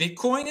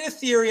 Bitcoin and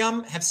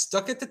Ethereum have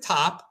stuck at the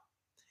top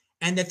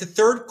and that the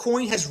third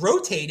coin has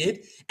rotated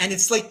and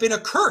it's like been a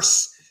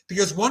curse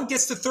because one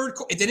gets the third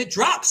coin and then it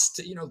drops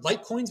to,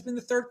 Litecoin's been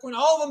the third coin.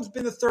 All of them's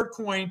been the third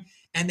coin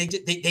and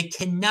they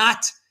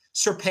cannot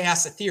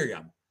surpass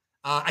Ethereum.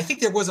 I think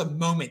there was a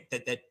moment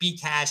that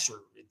Bcash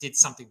did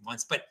something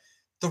once, but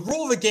the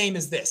rule of the game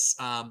is this.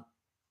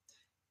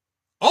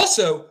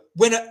 Also,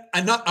 when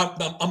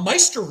a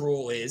Meister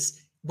rule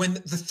is when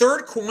the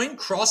third coin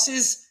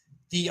crosses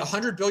the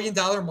 $100 billion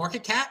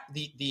market cap,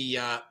 the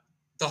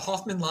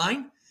Hoffman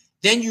line,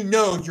 then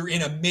you're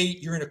in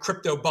a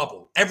crypto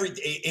bubble.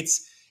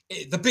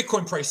 The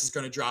Bitcoin price is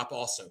going to drop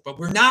also, but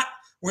we're not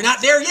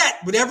there yet.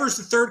 Whatever's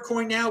the third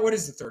coin now, what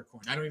is the third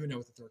coin? I don't even know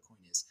what the third coin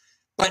is,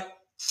 but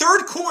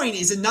third coin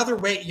is another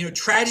way,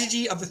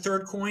 tragedy of the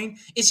third coin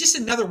is just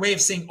another way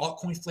of saying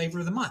altcoin flavor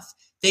of the month.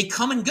 They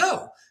come and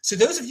go. So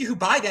those of you who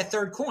buy that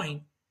third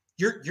coin,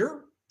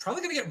 you're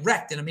probably going to get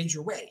wrecked in a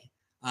major way.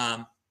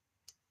 All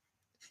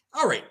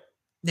right.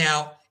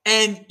 Now,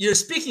 and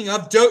speaking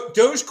of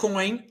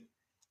Dogecoin,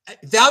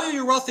 value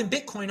your wealth in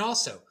Bitcoin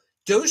also.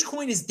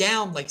 Dogecoin is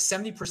down like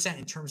 70%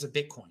 in terms of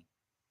Bitcoin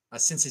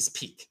since its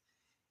peak.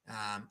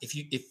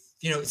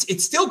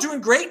 It's still doing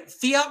great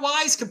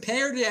fiat-wise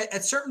compared to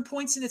at certain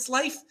points in its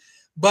life.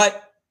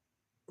 But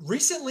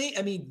recently,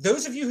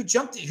 those of you who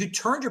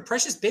turned your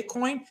precious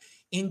Bitcoin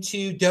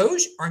into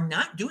Doge are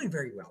not doing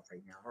very well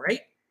right now, all right?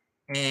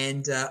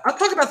 And I'll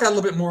talk about that a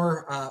little bit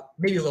more,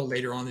 maybe a little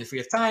later on if we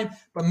have time,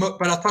 but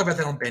I'll talk about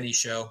that on Benny's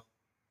show.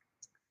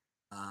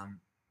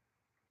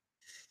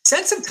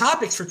 Send some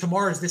topics for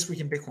tomorrow's This Week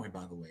in Bitcoin,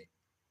 by the way.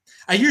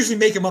 I usually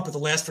make them up at the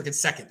last freaking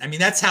second.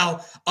 That's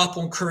how up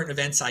on current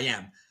events I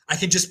am. I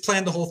can just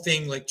plan the whole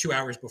thing like 2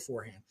 hours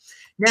beforehand.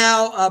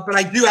 Now, but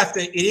I do have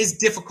to, it is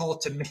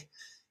difficult to,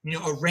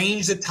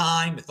 arrange the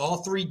time with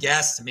all 3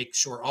 guests to make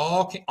sure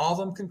all of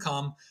them can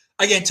come.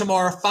 Again,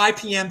 tomorrow, 5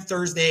 p.m.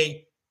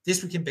 Thursday,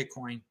 This Week in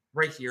Bitcoin,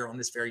 right here on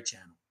this very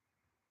channel.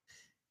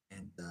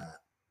 And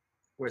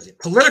what is it?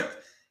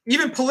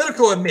 Even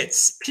Politico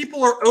admits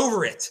people are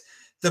over it.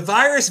 The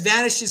virus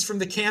vanishes from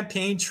the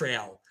campaign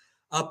trail.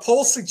 A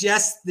poll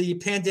suggests the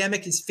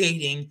pandemic is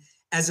fading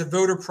as a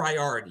voter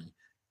priority.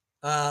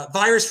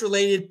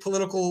 Virus-related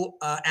political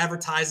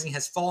advertising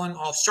has fallen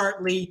off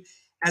sharply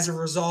as a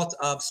result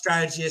of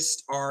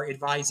strategists are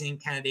advising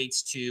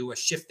candidates to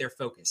shift their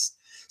focus.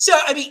 So,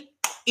 I mean,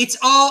 it's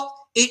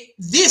all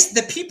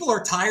the people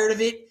are tired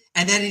of it,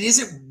 and that it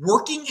isn't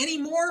working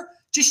anymore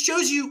just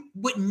shows you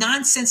what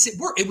nonsense it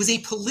worked. It was a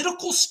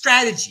political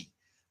strategy.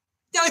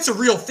 Now, it's a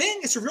real thing.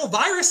 It's a real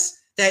virus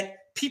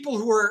that people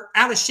who are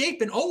out of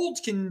shape and old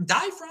can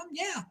die from.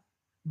 Yeah.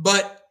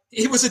 But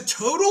it was a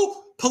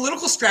total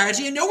political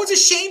strategy, and no one's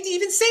ashamed to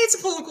even say it's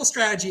a political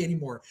strategy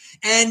anymore.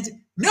 And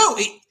no,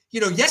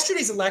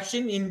 yesterday's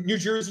election in New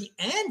Jersey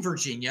and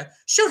Virginia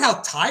showed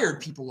how tired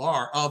people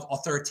are of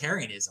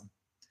authoritarianism.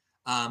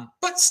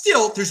 But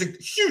still, there's a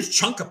huge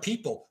chunk of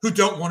people who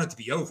don't want it to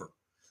be over,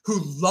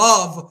 who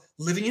love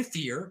living in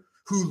fear,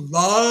 who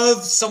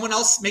love someone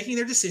else making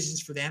their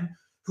decisions for them,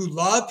 who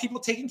love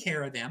people taking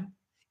care of them.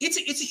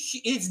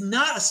 It's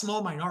not a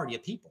small minority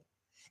of people.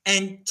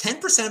 And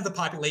 10% of the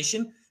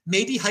population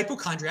may be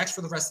hypochondriacs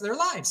for the rest of their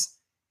lives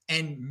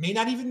and may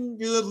not even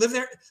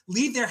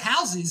leave their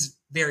houses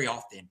very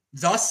often.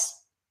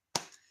 Thus,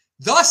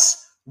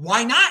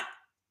 why not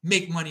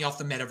make money off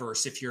the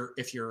metaverse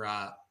if you're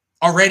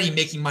already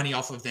making money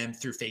off of them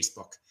through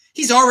Facebook?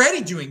 He's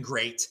already doing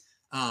great.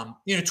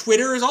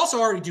 Twitter is also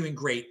already doing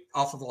great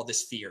off of all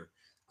this fear.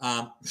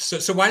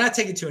 So why not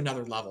take it to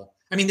another level?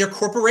 I mean, they're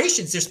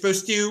corporations. They're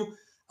supposed to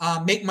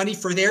make money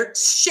for their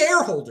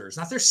shareholders,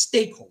 not their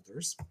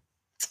stakeholders.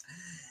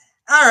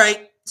 All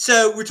right.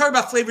 So we're talking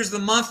about flavors of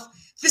the month.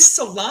 This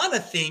Solana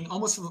thing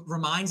almost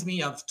reminds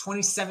me of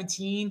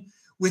 2017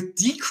 with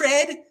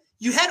Decred.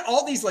 You had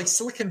all these like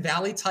Silicon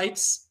Valley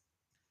types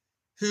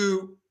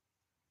who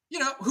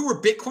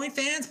were Bitcoin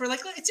fans, but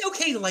like, it's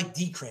okay to like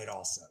Decred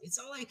also. It's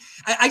all like,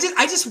 I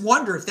just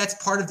wonder if that's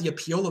part of the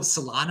appeal of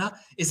Solana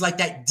is like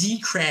that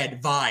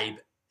Decred vibe.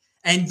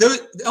 And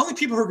the only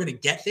people who are going to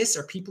get this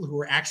are people who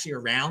were actually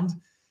around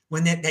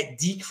when that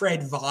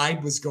Decred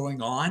vibe was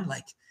going on.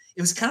 Like,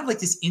 it was kind of like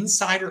this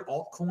insider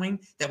altcoin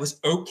that was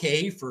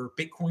okay for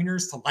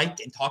Bitcoiners to like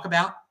and talk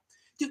about.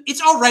 Dude, it's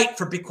all right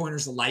for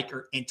Bitcoiners to like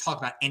and talk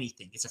about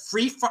anything. It's a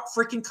free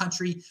freaking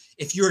country.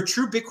 If you're a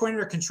true Bitcoiner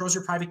that controls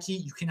your private key,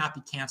 you cannot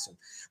be canceled.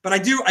 But I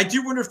do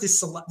wonder if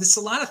this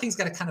Solana thing's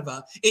got a kind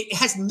of it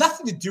has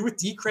nothing to do with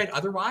Decred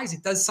otherwise.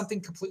 It does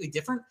something completely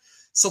different.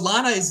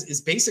 Solana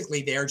is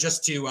basically there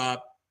just to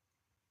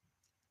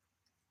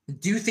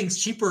do things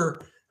cheaper,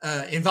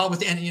 involved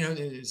with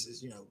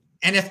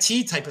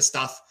NFT type of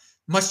stuff,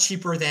 much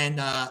cheaper than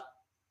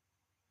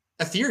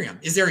Ethereum.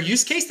 Is there a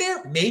use case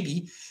there?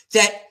 Maybe.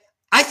 That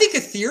I think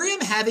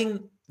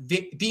Ethereum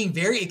being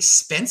very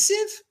expensive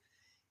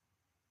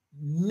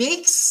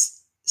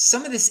makes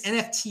some of this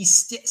NFT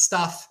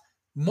stuff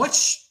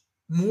much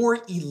more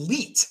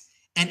elite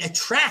and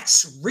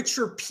attracts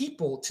richer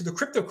people to the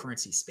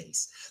cryptocurrency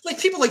space. Like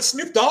people like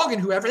Snoop Dogg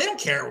and whoever, they don't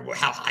care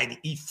how high the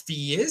ETH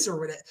fee is or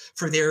whatever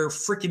for their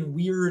freaking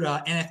weird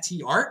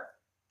NFT art.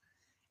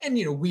 And,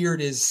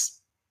 weird is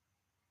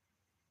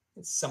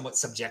somewhat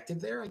subjective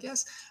there, I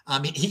guess.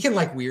 He can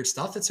like weird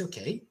stuff. It's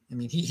okay. I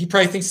mean, he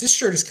probably thinks this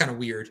shirt is kind of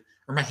weird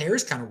or my hair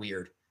is kind of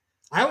weird.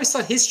 I always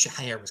thought his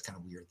hair was kind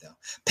of weird, though.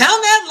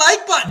 Pound that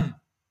like button.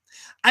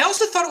 I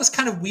also thought it was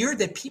kind of weird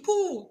that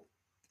people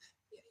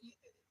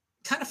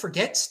kind of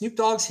forget Snoop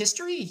Dogg's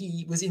history.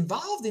 He was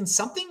involved in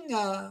something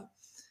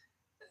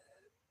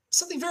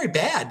very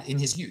bad in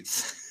his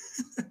youth.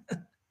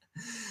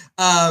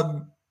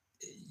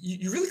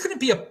 You really couldn't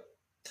be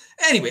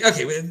anyway.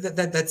 Okay,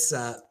 that's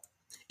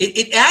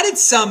it added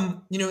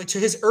some to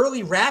his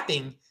early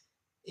rapping.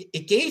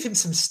 It gave him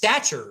some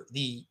stature.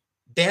 The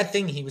bad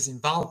thing he was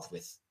involved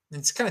with, and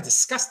it's kind of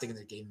disgusting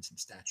that it gave him some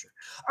stature.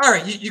 All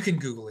right, you can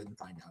Google it and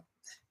find out.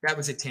 That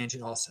was a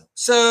tangent also.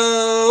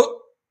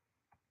 So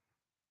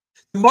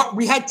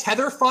we had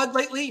Tether FUD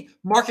lately.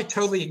 Market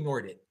totally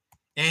ignored it.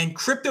 And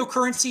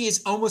cryptocurrency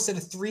is almost at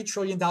a $3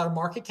 trillion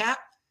market cap.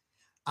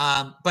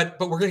 But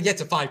we're going to get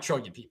to 5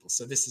 trillion people.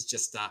 So this is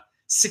just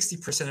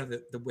 60% of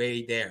the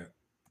way there.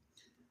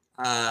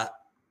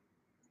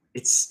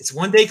 It's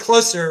one day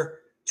closer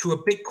to a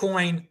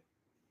Bitcoin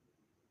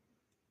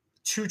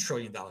 $2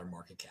 trillion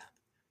market cap.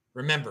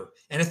 Remember,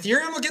 and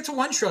Ethereum will get to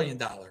 $1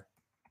 trillion.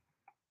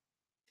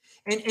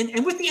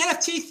 And with the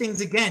NFT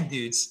things again,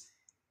 dudes,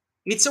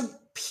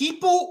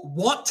 people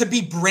want to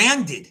be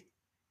branded.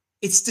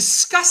 It's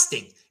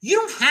disgusting. You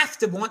don't have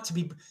to want to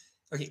be.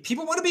 Okay,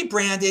 people want to be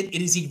branded.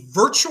 It is a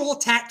virtual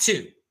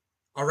tattoo.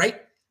 All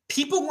right.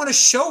 People want to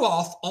show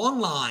off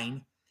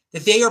online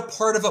that they are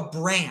part of a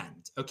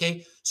brand.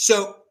 Okay.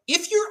 So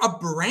if you're a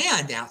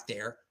brand out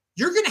there,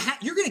 you're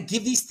gonna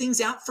give these things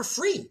out for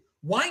free.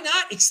 Why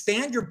not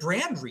expand your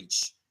brand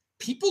reach?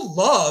 People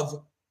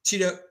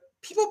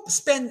people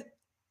spend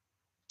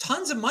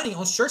tons of money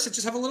on shirts that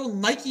just have a little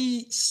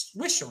Nike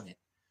swish on it,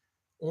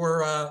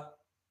 or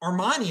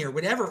Armani or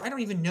whatever. I don't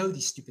even know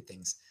these stupid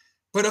things,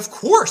 but of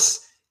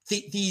course,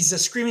 these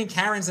screaming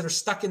Karens that are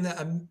stuck in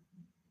the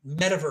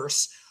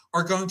metaverse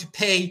are going to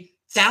pay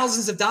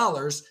thousands of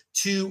dollars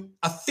to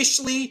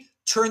officially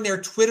turn their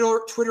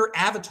Twitter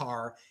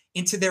avatar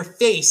into their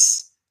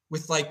face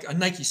with like a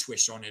Nike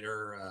swish on it,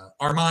 or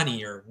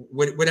Armani, or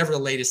whatever the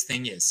latest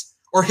thing is,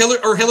 or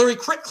Hillary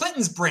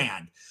Clinton's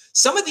brand.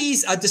 Some of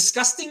these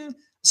disgusting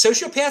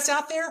sociopaths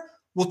out there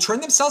will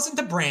turn themselves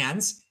into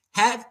brands,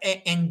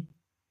 and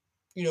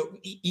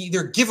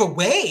either give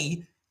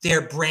away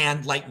their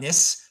brand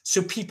likeness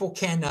so people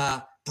can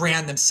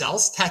brand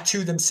themselves,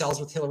 tattoo themselves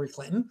with Hillary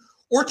Clinton,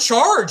 or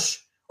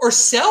charge or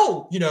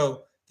sell,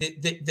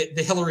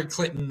 the Hillary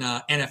Clinton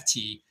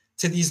NFT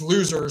to these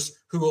losers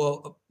who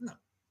will,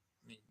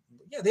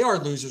 yeah, they are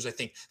losers, I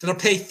think, that'll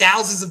pay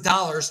thousands of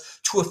dollars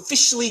to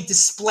officially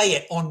display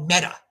it on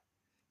Meta.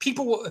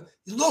 People will,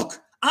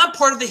 look, I'm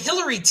part of the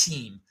Hillary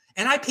team,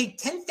 and I paid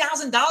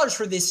 $10,000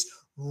 for this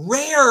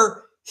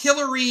rare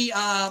Hillary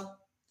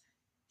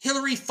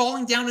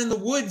falling down in the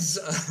woods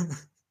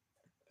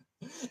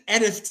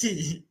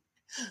NFT.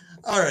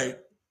 All right.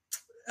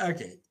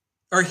 Okay.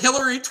 Or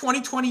Hillary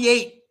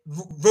 2028,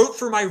 vote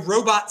for my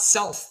robot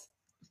self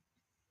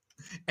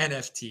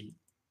NFT.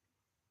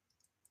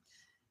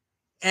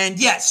 And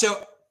yeah,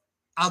 so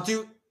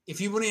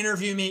if you want to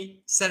interview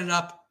me, set it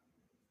up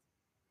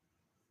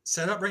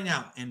right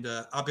now, and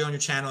I'll be on your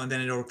channel, and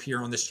then it'll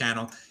appear on this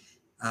channel.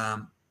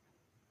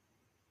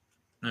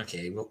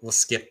 Okay, we'll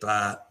skip.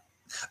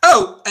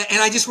 Oh,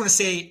 and I just want to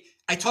say,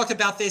 I talked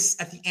about this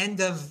at the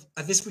end of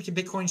This Week in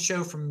Bitcoin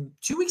show from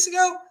 2 weeks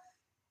ago.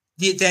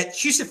 That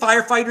Houston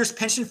Firefighters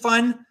Pension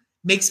Fund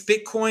makes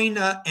Bitcoin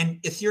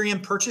and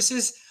Ethereum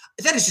purchases.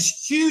 That is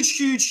just huge,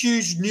 huge,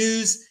 huge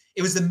news.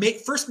 It was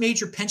the first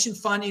major pension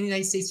fund in the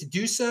United States to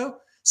do so.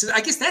 So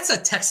I guess that's a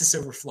Texas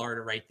over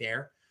Florida right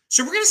there.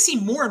 So we're going to see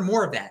more and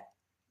more of that.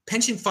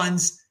 Pension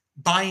funds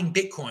buying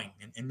Bitcoin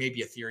and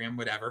maybe Ethereum,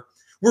 whatever.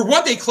 We're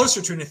one day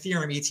closer to an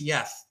Ethereum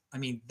ETF. I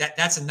mean,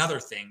 that's another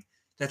thing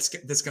that's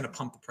going to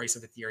pump the price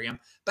of Ethereum.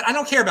 But I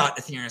don't care about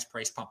Ethereum's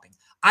price pumping.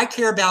 I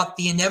care about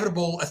the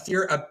inevitable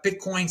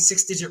Bitcoin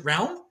 6-digit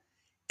realm.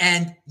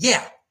 And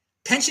yeah,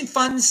 pension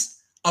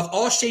funds of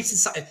all shapes and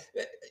sizes.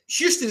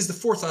 Houston is the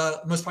fourth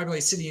most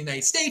populated city in the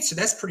United States, so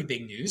that's pretty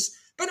big news.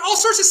 But all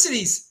sorts of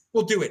cities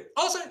will do it.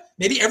 Also,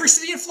 maybe every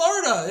city in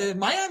Florida,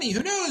 Miami,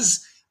 who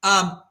knows?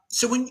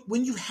 So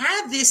when you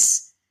have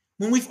this,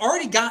 when we've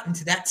already gotten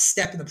to that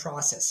step in the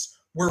process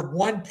where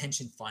one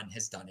pension fund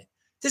has done it,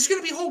 there's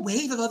going to be a whole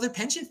wave of other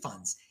pension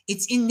funds.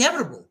 It's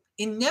inevitable.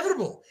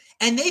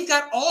 And they've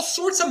got all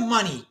sorts of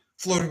money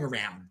floating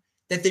around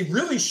that they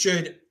really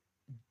should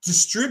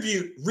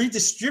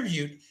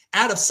redistribute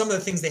out of some of the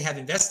things they have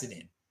invested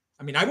in.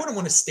 I mean, I wouldn't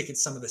want to stick at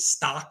some of the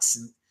stocks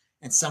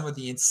and some of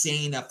the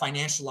insane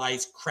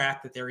financialized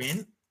crap that they're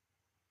in.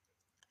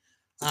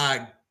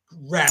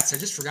 Rats, I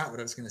just forgot what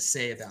I was going to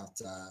say about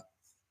the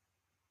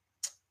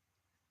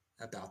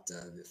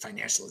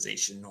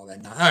financialization and all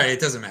that. All right, it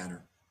doesn't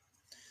matter.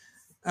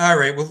 All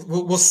right,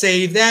 we'll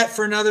save that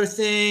for another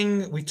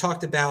thing. We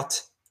talked about,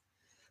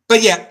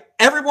 but yeah,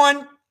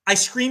 everyone, I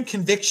scream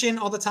conviction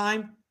all the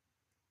time.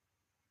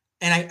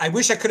 And I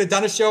wish I could have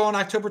done a show on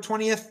October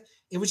 20th.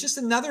 It was just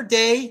another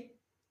day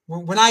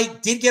when I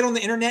did get on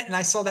the internet and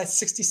I saw that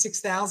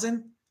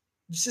 66,000,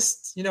 it's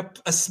just,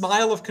 a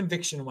smile of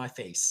conviction on my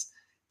face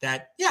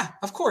that, yeah,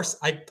 of course,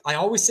 I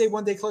always say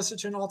one day closer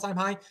to an all-time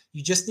high.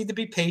 You just need to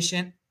be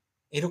patient.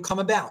 It'll come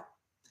about.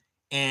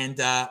 And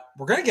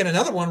we're going to get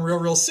another one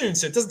real soon.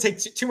 So it doesn't take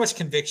too much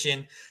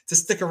conviction to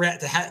stick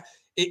around.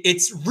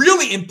 It's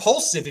really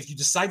impulsive if you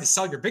decide to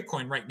sell your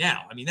Bitcoin right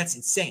now. I mean, that's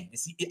insane.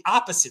 It's the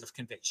opposite of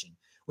conviction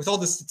with all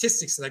the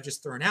statistics that I've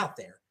just thrown out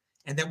there.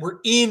 And that we're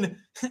in.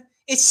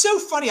 It's so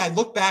funny. I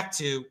look back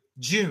to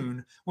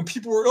June when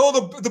people were,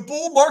 the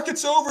bull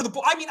market's over.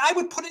 I mean, I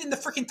would put it in the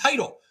freaking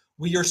title.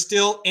 We are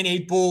still in a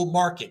bull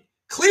market.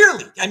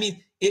 Clearly. I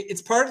mean,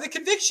 it's part of the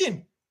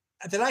conviction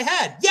that I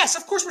had. Yes,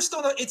 of course we're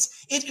still.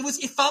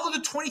 It followed a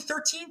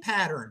 2013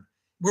 pattern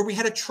where we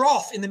had a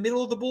trough in the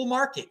middle of the bull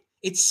market.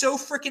 It's so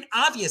freaking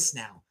obvious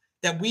now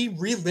that we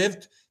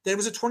relived that it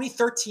was a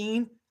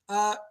 2013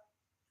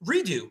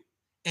 redo,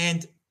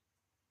 and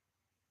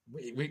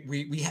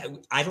we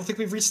I don't think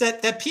we've reached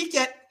that peak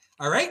yet.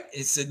 All right,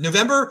 it's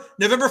November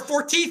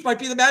 14th might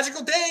be the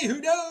magical day.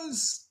 Who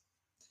knows?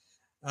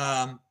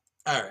 All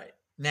right,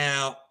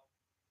 now,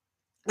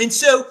 and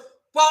so.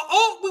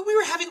 Well, we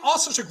were having all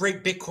sorts of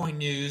great Bitcoin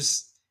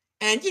news,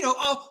 and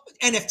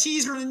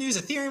NFTs were in the news,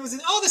 Ethereum was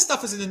in, all this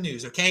stuff was in the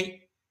news,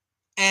 okay?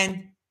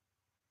 And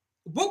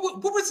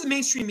what was the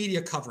mainstream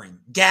media covering?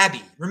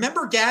 Gabby,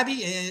 remember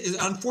Gabby, an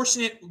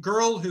unfortunate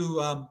girl who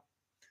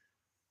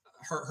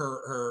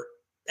her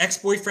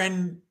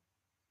ex-boyfriend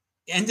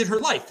ended her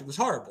life. It was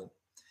horrible,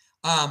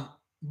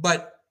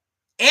 but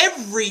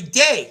every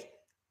day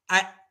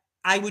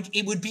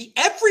it would be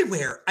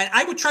everywhere.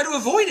 I would try to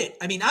avoid it.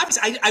 I mean,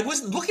 obviously, I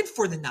wasn't looking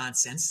for the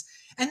nonsense,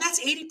 and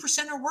that's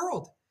 80% of the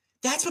world.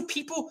 That's what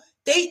people,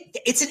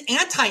 it's an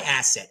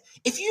anti-asset.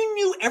 If you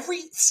knew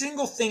every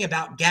single thing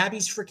about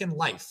Gabby's freaking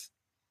life,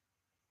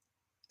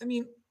 I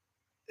mean,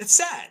 it's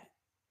sad.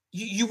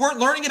 You weren't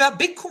learning about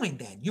Bitcoin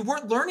then. You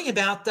weren't learning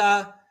about,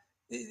 and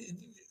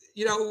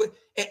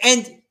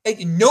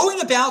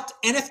knowing about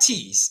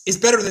NFTs is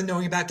better than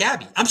knowing about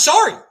Gabby. I'm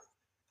sorry.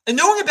 And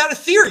knowing about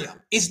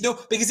Ethereum is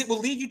because it will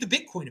lead you to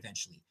Bitcoin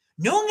eventually.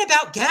 Knowing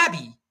about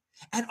Gabby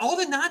and all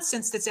the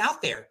nonsense that's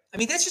out there. I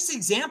mean, that's just an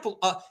example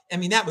of, I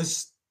mean, that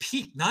was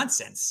peak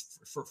nonsense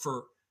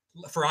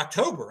for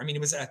October. I mean, it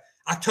was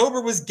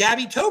October was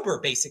Gabby-tober,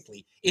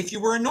 basically, if you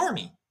were a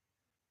normie.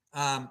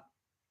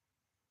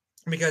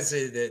 Because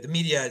the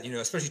media, you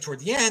know, especially toward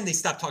the end, they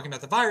stopped talking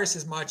about the virus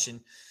as much.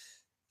 And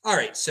all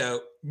right,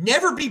 so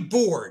never be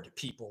bored,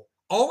 people.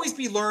 Always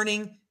be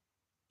learning.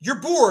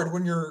 You're bored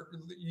when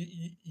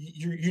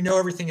you know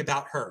everything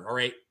about her, all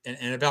right,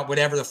 and about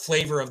whatever the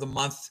flavor of the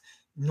month,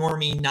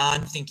 normie,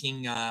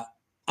 non-thinking,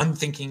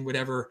 unthinking,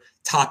 whatever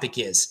topic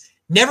is.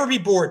 Never be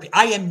bored.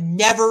 I am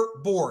never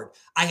bored.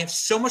 I have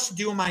so much to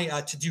do on my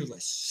to-do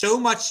list. So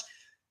much,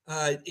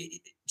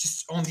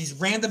 just on these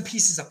random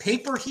pieces of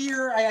paper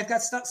here. I've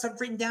got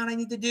stuff written down I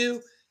need to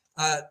do.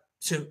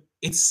 So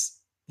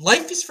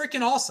life is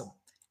freaking awesome.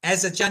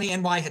 As Johnny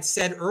NY had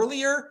said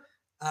earlier,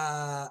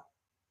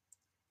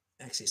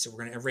 actually, so we're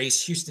going to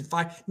erase Houston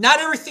 5. Not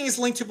everything is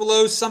linked to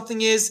below.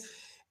 Something is.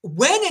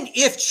 When and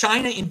if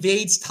China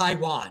invades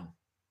Taiwan,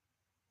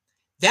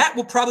 that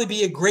will probably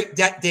be a great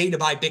day to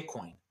buy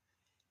Bitcoin.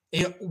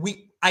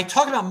 I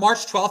talk about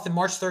March 12th and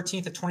March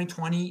 13th of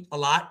 2020 a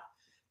lot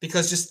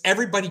because just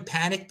everybody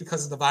panicked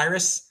because of the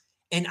virus.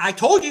 And I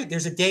told you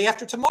there's a day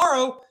after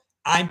tomorrow.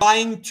 I'm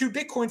buying 2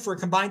 Bitcoin for a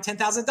combined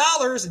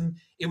 $10,000, and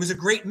it was a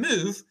great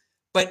move.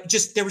 But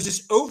just there was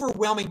this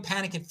overwhelming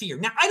panic and fear.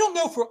 Now, I don't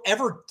know if we'll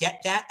ever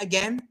get that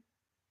again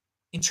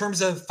in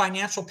terms of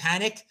financial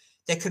panic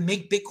that could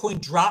make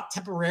Bitcoin drop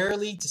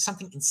temporarily to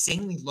something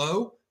insanely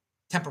low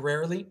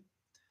temporarily.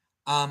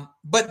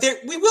 But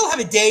we will have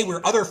a day where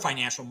other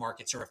financial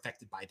markets are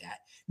affected by that.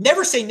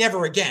 Never Say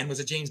Never Again was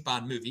a James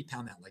Bond movie.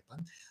 Pound that like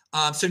button.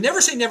 So never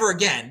say never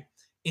again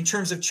in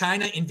terms of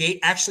China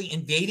actually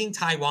invading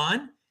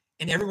Taiwan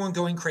and everyone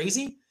going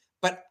crazy.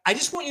 But I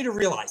just want you to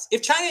realize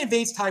if China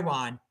invades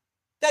Taiwan,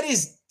 that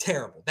is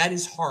terrible. That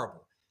is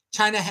horrible.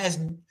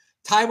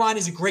 Taiwan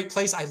is a great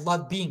place. I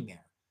love being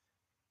there.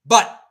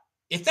 But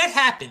if that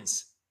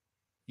happens,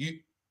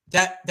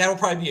 that'll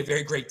probably be a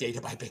very great day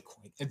to buy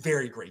Bitcoin. A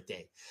very great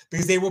day.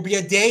 Because there will be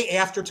a day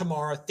after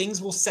tomorrow.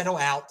 Things will settle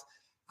out.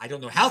 I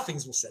don't know how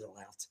things will settle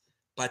out.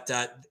 But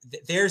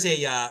there's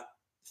a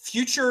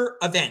future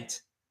event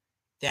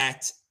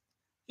that,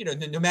 you know,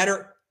 no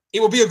matter,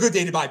 it will be a good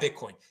day to buy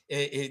Bitcoin.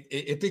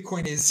 If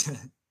Bitcoin is...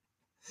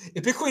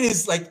 If Bitcoin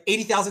is like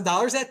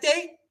 $80,000 that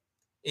day,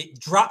 it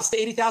drops to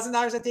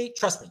 $80,000 that day.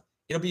 Trust me,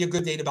 it'll be a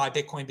good day to buy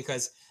Bitcoin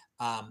because,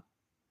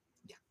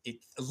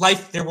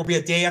 there will be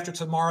a day after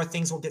tomorrow.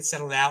 Things will get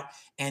settled out,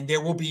 and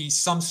there will be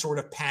some sort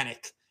of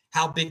panic.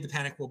 How big the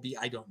panic will be,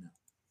 I don't know.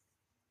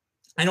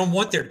 I don't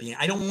want there to be.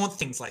 I don't want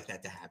things like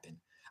that to happen.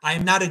 I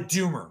am not a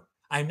doomer.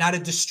 I am not a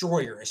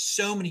destroyer, as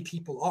so many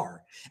people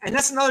are. And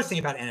that's another thing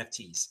about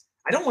NFTs.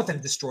 I don't want them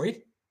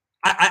destroyed.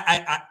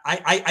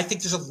 I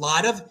think there's a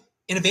lot of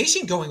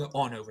innovation going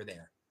on over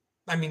there.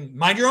 I mean,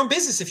 mind your own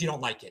business if you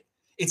don't like it.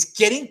 It's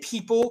getting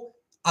people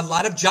a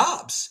lot of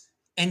jobs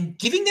and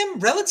giving them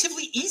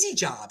relatively easy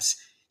jobs.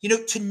 You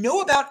know, to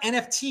know about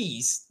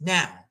NFTs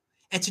now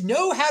and to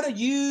know how to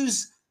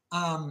use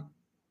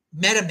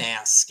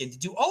MetaMask and to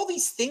do all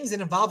these things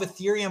that involve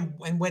Ethereum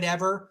and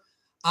whatever.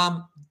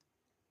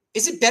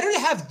 Is it better to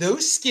have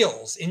those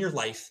skills in your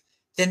life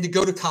than to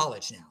go to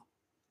college now?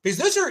 Because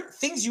those are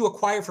things you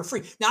acquire for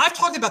free. Now, I've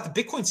talked about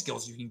the Bitcoin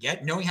skills you can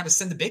get, knowing how to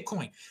send a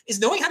Bitcoin. Is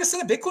knowing how to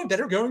send a Bitcoin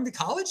better going to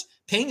college?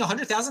 Paying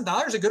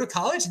 $100,000 to go to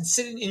college and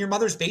sit in your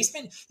mother's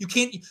basement? You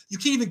can't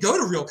even go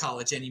to real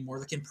college anymore.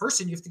 Like in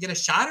person, you have to get a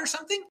shot or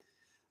something.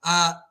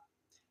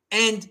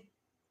 And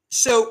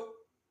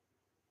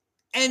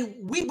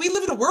we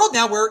live in a world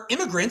now where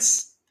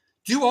immigrants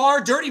do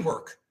our dirty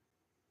work.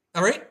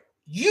 All right?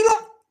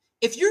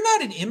 If you're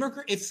not an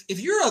immigrant,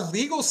 if you're a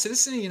legal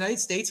citizen of the United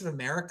States of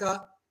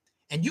America,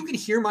 and you can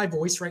hear my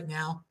voice right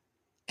now,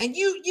 and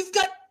you've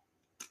got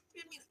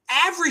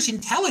average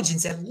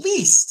intelligence at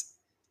least,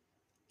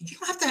 you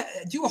don't have to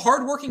do a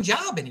hardworking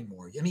job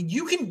anymore. I mean,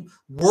 you can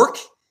work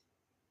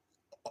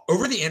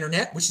over the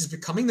internet, which is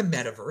becoming the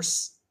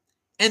metaverse,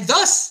 and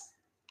thus,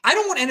 I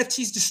don't want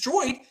NFTs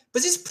destroyed,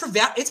 but it's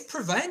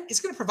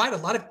going to provide a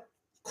lot of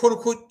quote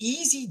unquote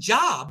easy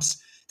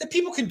jobs that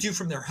people can do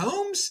from their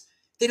homes.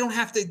 They don't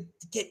have to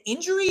get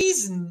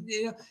injuries, and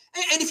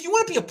if you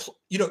want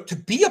to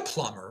be a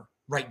plumber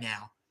right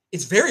now,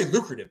 it's very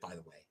lucrative, by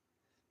the way.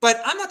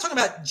 But I'm not talking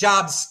about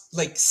jobs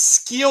like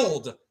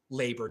skilled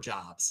labor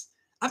jobs.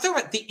 I'm talking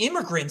about the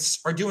immigrants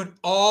are doing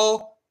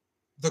all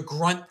the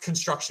grunt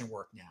construction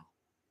work now.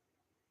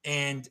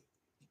 And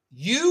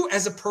you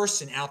as a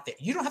person out there,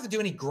 you don't have to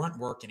do any grunt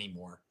work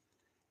anymore.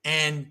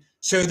 And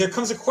so there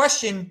comes a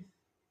question,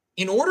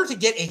 in order to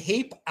get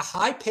a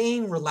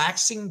high-paying,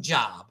 relaxing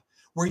job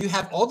where you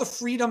have all the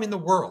freedom in the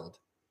world,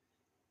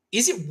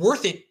 is it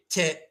worth it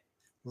to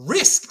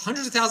risk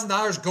hundreds of thousands of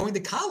dollars going to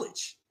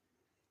college?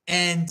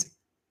 And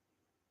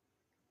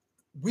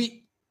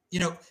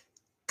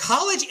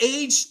college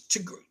age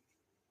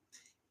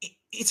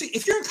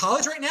if you're in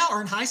college right now or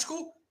in high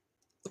school,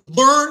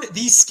 learn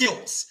these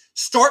skills.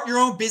 Start your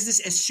own business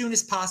as soon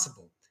as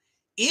possible.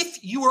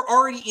 If you are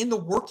already in the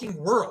working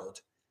world,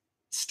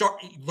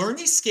 learn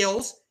these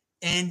skills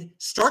and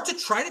start to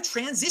try to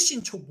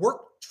transition to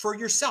work for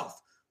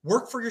yourself.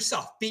 Work for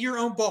yourself. Be your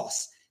own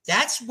boss.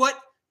 That's what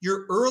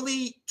your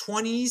early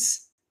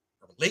 20s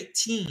or late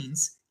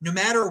teens, no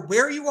matter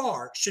where you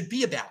are, should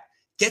be about.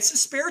 Get some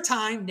spare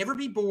time. Never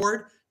be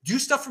bored. Do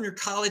stuff from your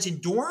college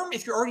and dorm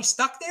if you're already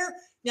stuck there.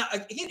 Now,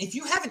 again, if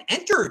you haven't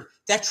entered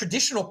that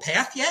traditional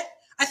path yet,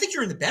 I think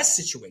you're in the best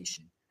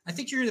situation. I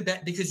think you're in the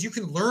best because you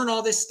can learn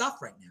all this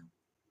stuff right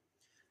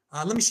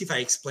now. Let me see if I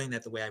explain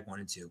that the way I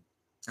wanted to.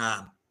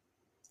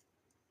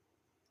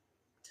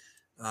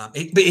 But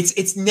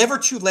it's never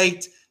too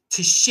late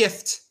to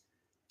shift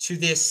to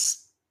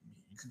this,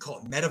 you can call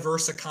it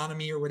metaverse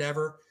economy or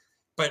whatever.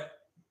 But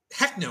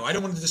heck no, I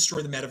don't want to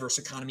destroy the metaverse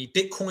economy.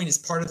 Bitcoin is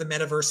part of the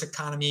metaverse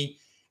economy.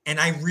 And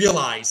I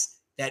realize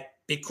that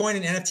Bitcoin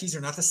and NFTs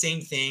are not the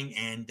same thing.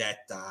 And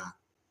that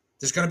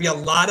there's going to be a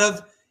lot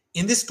of,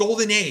 in this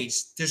golden age,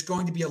 there's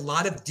going to be a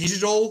lot of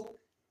digital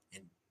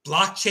and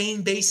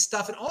blockchain-based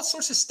stuff and all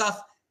sorts of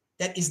stuff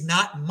that is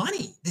not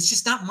money. That's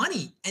just not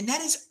money. And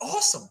that is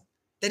awesome.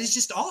 That is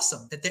just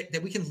awesome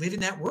that we can live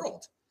in that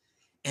world.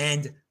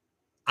 And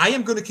I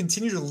am going to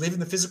continue to live in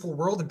the physical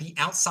world and be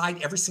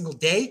outside every single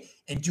day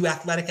and do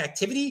athletic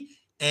activity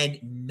and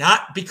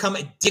not become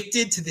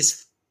addicted to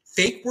this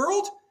fake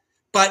world.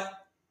 But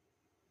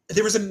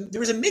there was a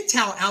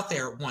MGTOW out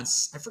there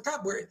once. I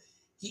forgot where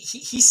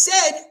he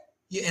said,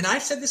 and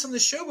I've said this on the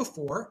show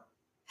before,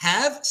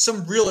 have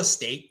some real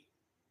estate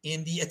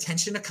in the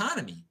attention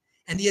economy.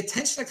 And the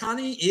attention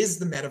economy is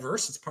the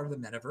metaverse. It's part of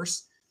the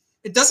metaverse.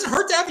 It doesn't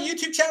hurt to have a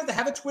YouTube channel, to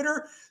have a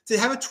Twitter,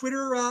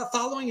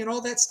 following and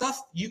all that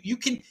stuff. You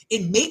can,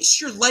 it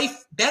makes your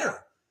life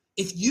better.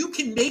 If you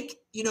can make,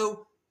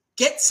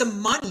 get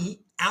some money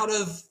out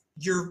of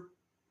your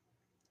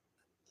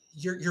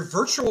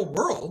virtual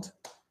world,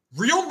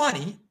 real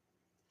money,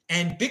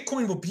 and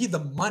Bitcoin will be the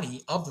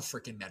money of the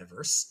freaking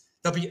metaverse.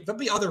 There'll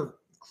be other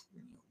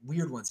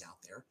weird ones out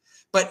there.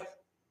 But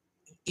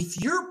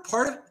if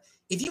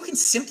you can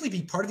simply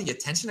be part of the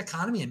attention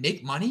economy and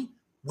make money,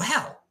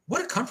 wow.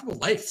 What a comfortable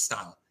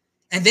lifestyle.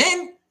 And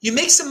then you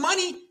make some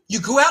money, you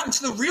go out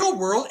into the real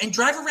world and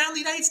drive around the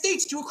United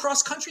States, do a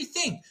cross-country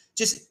thing.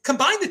 Just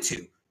combine the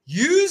two.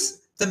 Use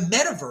the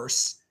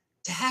metaverse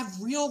to have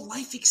real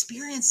life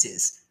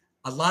experiences.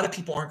 A lot of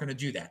people aren't going to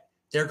do that.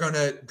 They're going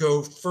to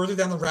go further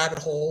down the rabbit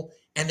hole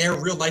and their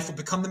real life will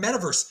become the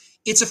metaverse.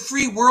 It's a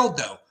free world,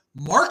 though.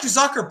 Mark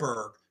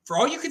Zuckerberg, for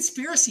all you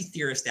conspiracy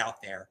theorists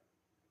out there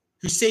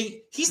who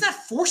say he's not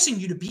forcing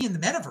you to be in the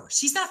metaverse.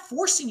 He's not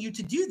forcing you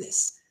to do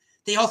this.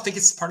 They all think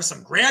it's part of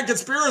some grand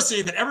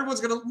conspiracy that everyone's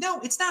going to... No,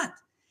 it's not.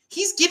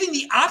 He's giving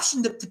the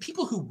option to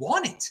people who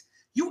want it.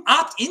 You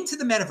opt into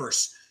the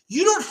metaverse.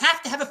 You don't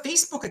have to have a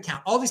Facebook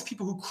account. All these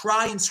people who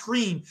cry and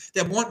scream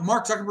that want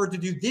Mark Zuckerberg to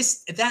do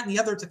this, that, and the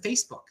other to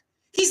Facebook.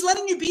 He's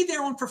letting you be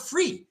there on for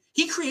free.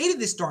 He created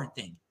this darn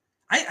thing.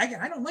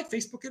 I don't like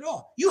Facebook at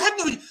all. You have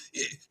no...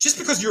 Just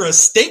because you're a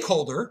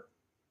stakeholder,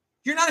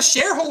 you're not a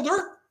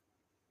shareholder.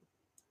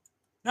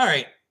 All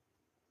right.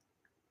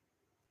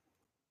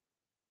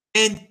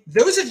 And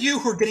those of you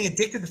who are getting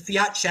addicted to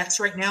fiat checks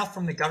right now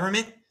from the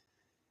government,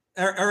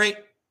 all right,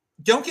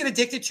 don't get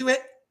addicted to it.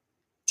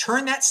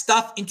 Turn that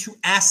stuff into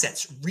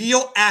assets,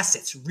 real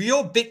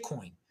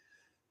Bitcoin.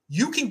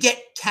 You can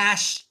get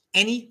cash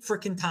any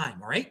freaking time,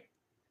 all right?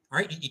 All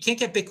right, you can't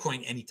get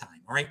Bitcoin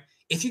anytime, all right?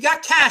 If you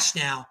got cash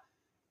now,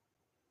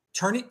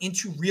 turn it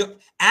into real.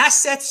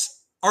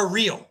 Assets are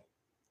real,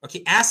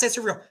 okay? Assets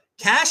are real.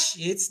 Cash,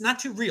 it's not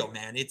too real,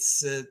 man.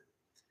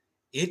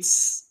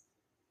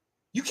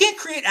 You can't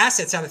create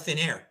assets out of thin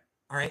air,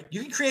 all right?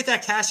 You can create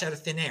that cash out of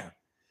thin air.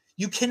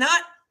 You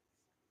cannot.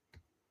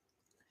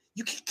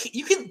 You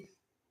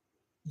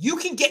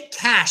can get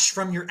cash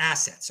from your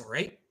assets, all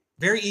right?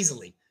 Very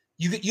easily.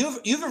 You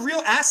have a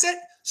real asset.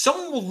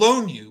 Someone will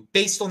loan you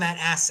based on that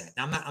asset.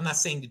 Now, I'm not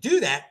saying to do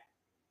that,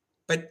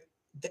 but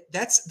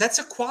that's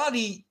a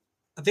quality,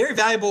 a very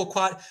valuable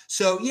quality.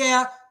 So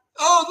yeah.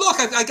 Oh, look,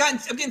 I'm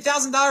getting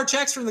 $1,000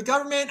 checks from the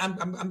government. I'm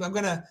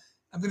gonna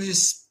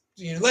just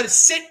let it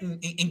sit and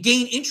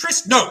gain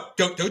interest. No,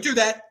 don't do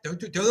that.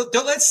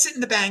 Don't let it sit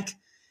in the bank.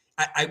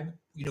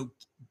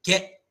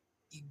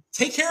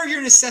 Take care of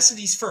your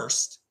necessities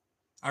first.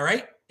 All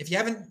right. If you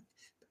haven't,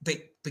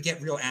 but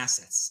get real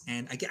assets.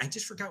 And I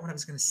just forgot what I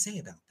was going to say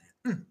about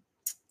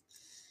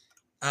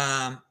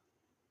that.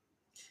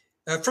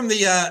 From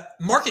the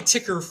Market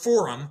Ticker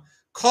forum,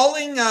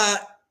 calling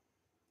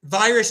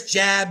virus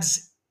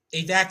jabs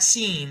a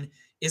vaccine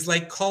is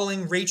like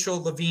calling Rachel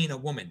Levine a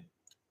woman.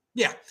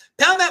 Yeah.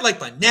 Pound that like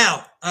button.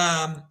 Now,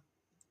 all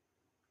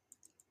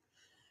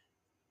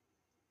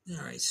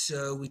right.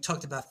 So we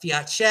talked about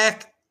fiat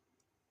check.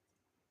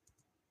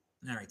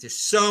 All right. There's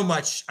so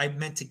much I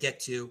meant to get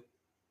to.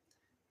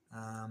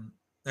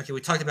 Okay. We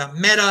talked about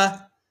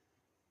Meta.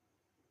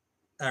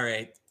 All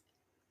right.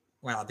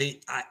 Wow.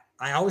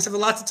 I always have a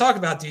lot to talk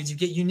about, dudes. You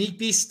get unique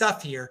beast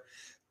stuff here.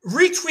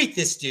 Retweet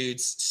this,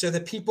 dudes, so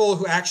that people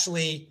who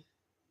actually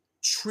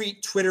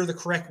treat Twitter the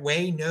correct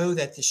way know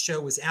that the show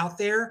was out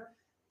there.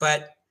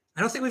 But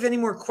I don't think we have any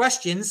more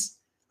questions.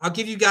 I'll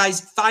give you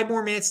guys 5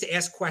 more minutes to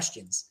ask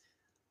questions.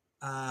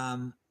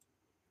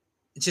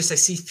 It's just I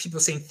see people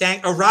saying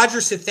thank. Oh,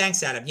 Roger said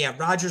thanks, Adam. Yeah,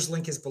 Roger's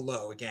link is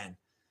below again.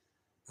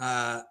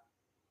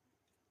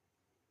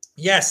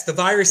 Yes, the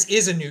virus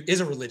is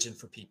a religion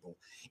for people.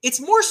 It's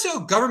more so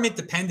government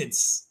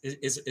dependence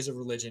is a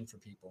religion for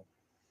people,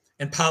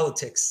 and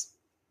politics.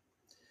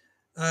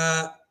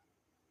 I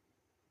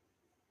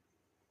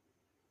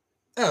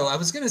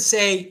was going to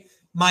say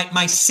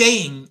my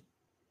saying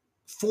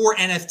for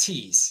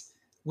NFTs,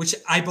 which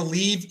I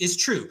believe is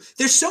true.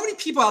 There's so many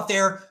people out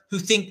there who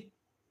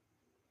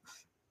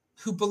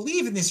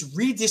believe in this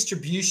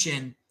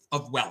redistribution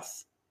of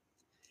wealth.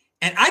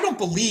 And I don't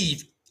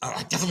believe,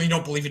 I definitely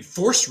don't believe in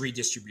forced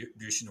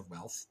redistribution of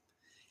wealth.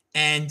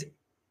 And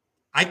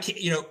I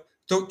can't,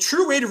 the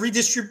true way to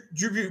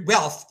redistribute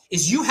wealth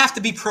is you have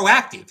to be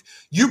proactive.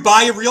 You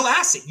buy a real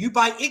asset. You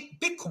buy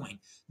Bitcoin.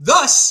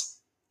 Thus,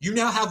 you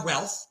now have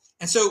wealth.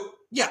 And so,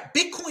 yeah,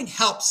 Bitcoin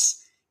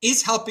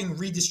is helping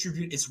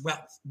redistribute its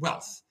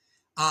wealth.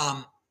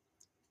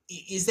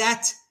 Is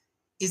that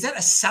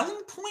a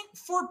selling point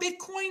for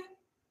Bitcoin?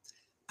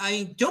 I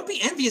mean, don't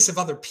be envious of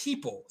other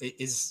people.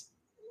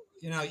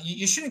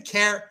 You shouldn't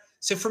care.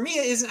 So for me,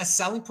 it isn't a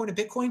selling point of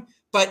Bitcoin.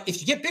 But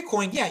if you get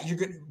Bitcoin, yeah,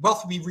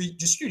 wealth will be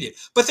redistributed.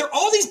 But there are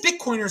all these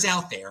Bitcoiners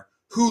out there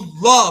who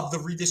love the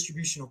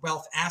redistribution of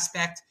wealth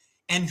aspect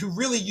and who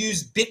really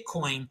use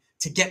Bitcoin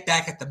to get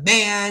back at the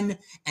man,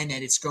 and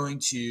that it's going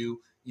to,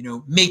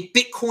 make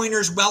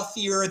Bitcoiners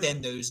wealthier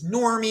than those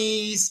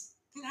normies.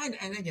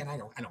 And again, I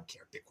don't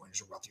care if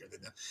Bitcoiners are wealthier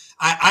than them.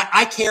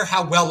 I care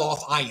how well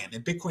off I am,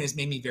 and Bitcoin has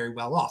made me very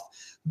well off.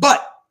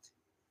 But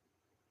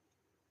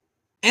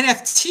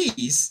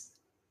NFTs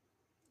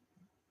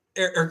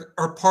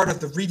are part of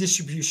the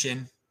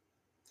redistribution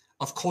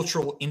of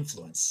cultural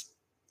influence.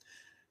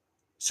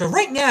 So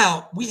right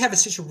now, we have a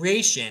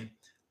situation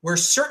where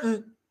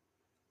certain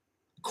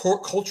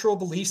cultural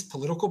beliefs,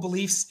 political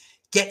beliefs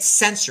get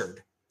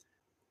censored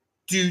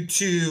due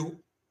to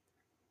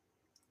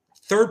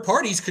third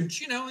parties.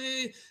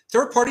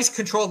 Third parties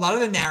control a lot of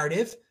the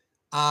narrative,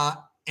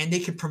 and they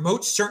can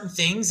promote certain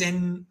things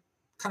and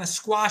kind of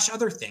squash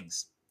other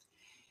things.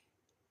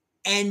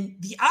 And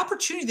the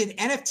opportunity that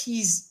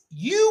NFTs,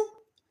 you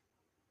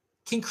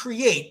can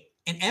create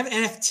an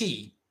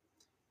NFT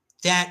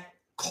that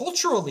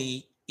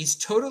culturally is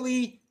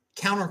totally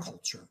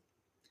counterculture.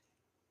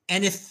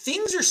 And if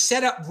things are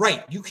set up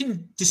right, you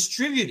can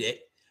distribute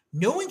it.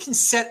 No one can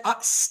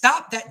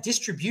stop that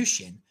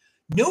distribution.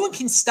 No one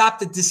can stop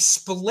the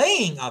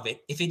displaying of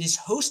it if it is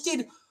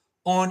hosted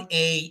on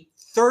a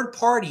third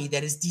party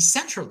that is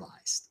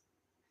decentralized.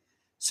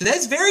 So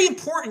that's very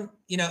important.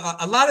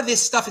 A lot of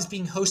this stuff is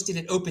being hosted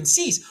at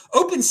OpenSeas.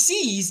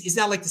 OpenSeas is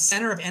now like the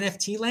center of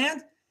NFT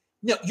land.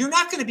 No, you're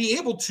not going to be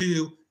able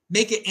to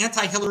make an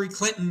anti-Hillary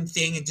Clinton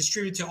thing and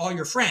distribute to all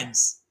your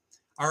friends.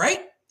 All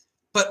right?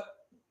 But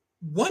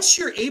once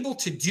you're able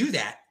to do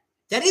that,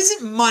 that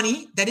isn't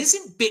money. That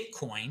isn't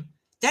Bitcoin.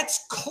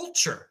 That's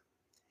culture.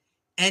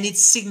 And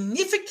it's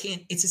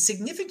significant. It's a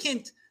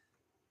significant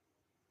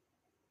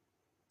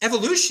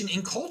evolution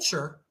in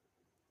culture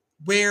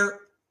where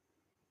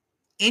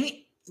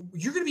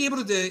you're going to be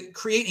able to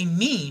create a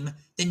meme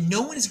that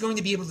no one is going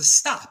to be able to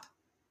stop.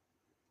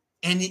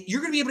 And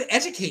you're going to be able to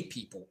educate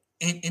people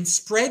and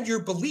spread your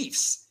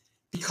beliefs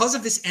because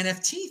of this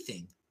NFT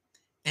thing.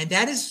 And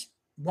that is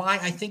why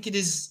I think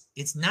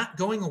it's not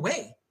going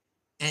away.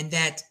 And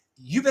that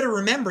you better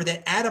remember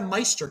that Adam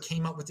Meister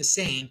came up with the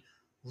saying,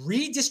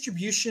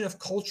 redistribution of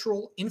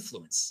cultural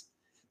influence.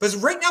 Because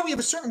right now we have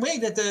a certain way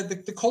that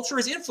the culture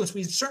is influenced.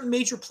 We have certain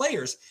major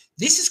players.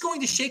 This is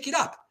going to shake it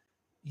up.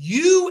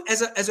 You,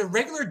 as a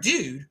regular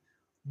dude,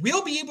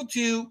 will be able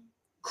to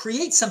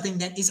create something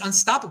that is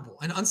unstoppable,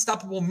 an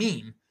unstoppable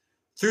meme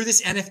through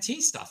this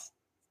NFT stuff.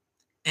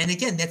 And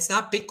again, that's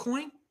not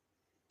Bitcoin.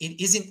 It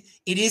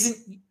isn't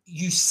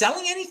you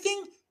selling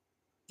anything.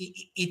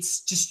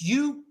 It's just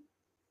you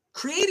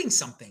creating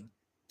something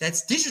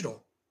that's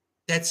digital,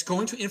 that's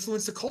going to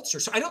influence the culture.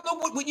 So I don't know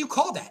what you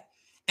call that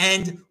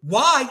and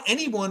why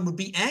anyone would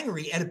be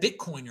angry at a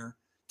Bitcoiner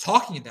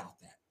talking about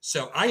that.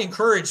 So I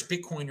encourage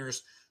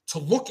Bitcoiners to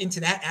look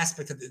into that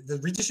aspect of the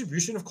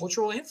redistribution of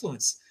cultural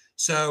influence.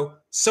 So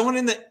someone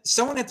at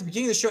the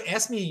beginning of the show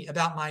asked me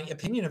about my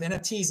opinion of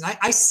NFTs, and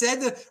I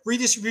said the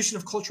redistribution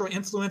of cultural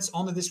influence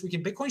on the This Week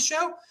in Bitcoin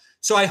show.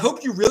 So I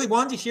hope you really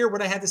wanted to hear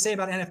what I had to say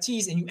about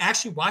NFTs, and you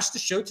actually watched the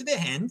show to the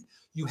end.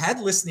 You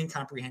had listening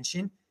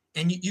comprehension,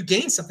 and you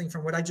gained something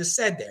from what I just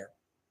said there.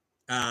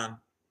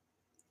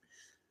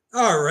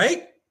 All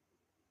right.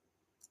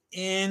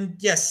 And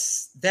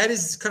yes, that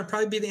is going to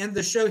probably be the end of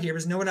the show here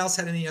because no one else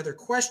had any other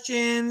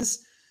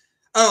questions.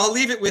 Oh, I'll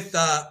leave it with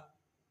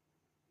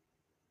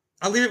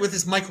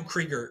this Michael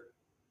Krieger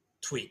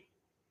tweet.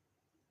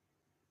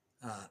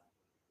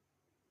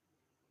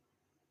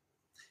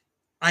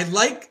 I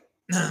like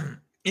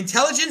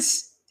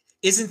intelligence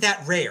isn't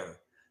that rare,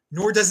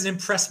 nor does it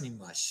impress me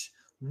much.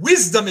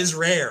 Wisdom is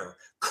rare.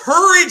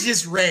 Courage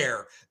is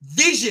rare.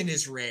 Vision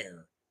is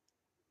rare.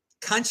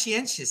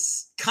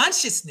 Consciousness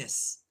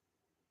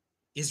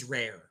is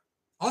rare.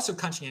 Also,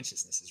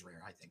 conscientiousness is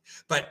rare, I think.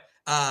 But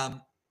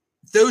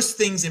those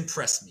things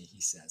impress me,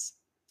 he says.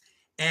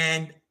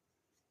 And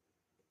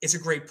it's a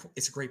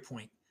great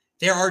point.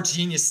 There are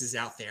geniuses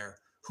out there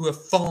who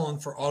have fallen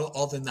for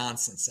all the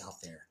nonsense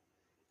out there.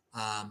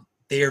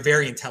 They are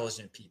very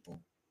intelligent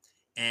people,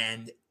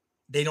 and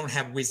they don't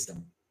have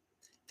wisdom.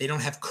 They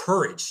don't have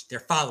courage. They're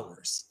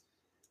followers,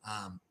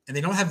 and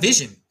they don't have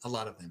vision. A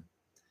lot of them.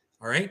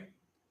 All right,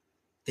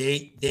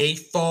 they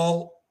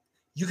fall.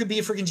 You could be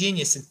a freaking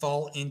genius and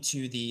fall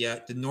into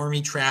the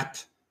normie trap,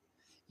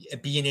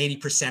 be an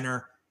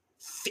 80%er.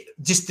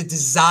 Just the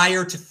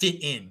desire to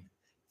fit in.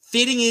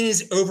 Fitting in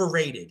is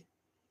overrated,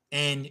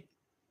 and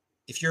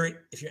if you're an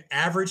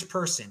average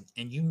person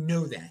and you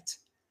know that,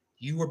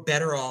 you are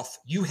better off.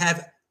 You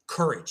have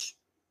courage,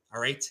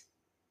 all right,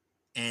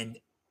 and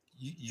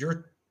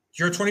you're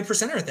a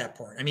 20%er at that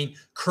point. I mean,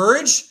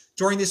 courage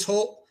during this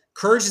whole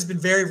courage has been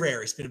very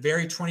rare. It's been a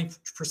very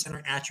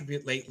 20%er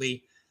attribute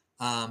lately.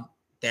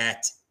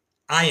 That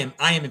I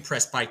am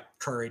impressed by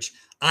courage.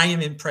 I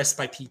am impressed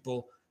by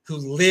people who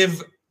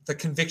live the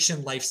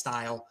conviction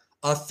lifestyle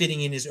of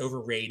fitting in is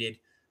overrated,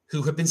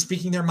 who have been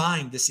speaking their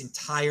mind this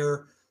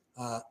entire,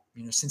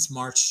 since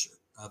March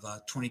of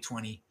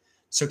 2020.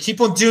 So keep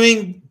on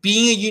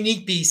being a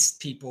unique beast,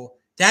 people.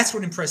 That's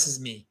what impresses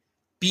me,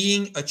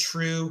 being a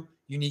true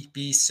unique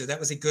beast. So that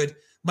was a good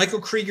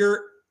Michael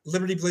Krieger,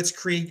 Liberty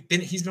Blitzkrieg.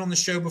 He's been on the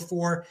show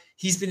before.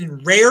 He's been in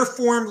rare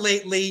form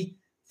lately.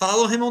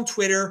 Follow him on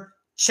Twitter.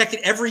 Check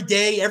it every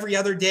day, every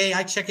other day.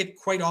 I check it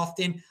quite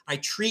often. I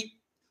treat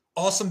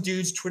awesome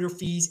dudes' Twitter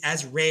feeds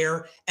as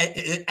rare,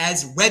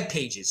 as web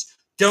pages.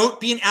 Don't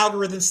be an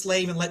algorithm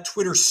slave and let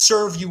Twitter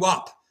serve you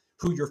up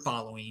who you're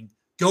following.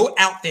 Go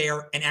out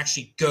there and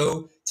actually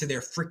go to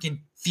their freaking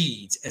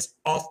feeds as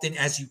often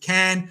as you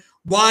can.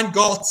 Juan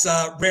Galt's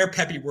Rare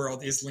Peppy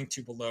World is linked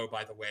to below,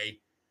 by the way.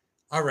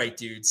 All right,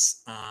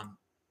 dudes.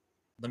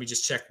 Let me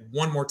just check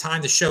one more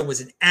time. The show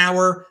was an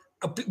hour.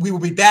 We will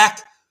be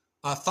back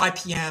 5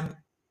 p.m.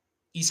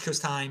 East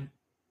Coast time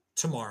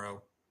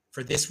tomorrow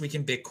for This Week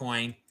in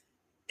Bitcoin.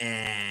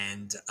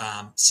 And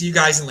see you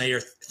guys in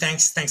later.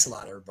 Thanks a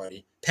lot,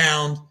 everybody.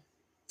 Pound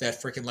that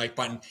freaking like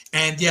button.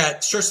 And yeah,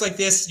 shirts like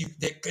this,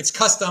 it's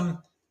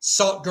custom.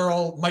 Salt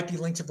Girl might be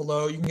linked to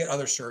below. You can get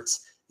other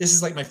shirts. This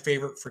is like my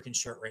favorite freaking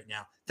shirt right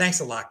now. Thanks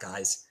a lot,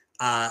 guys.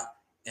 And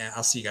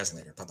I'll see you guys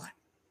later. Bye-bye.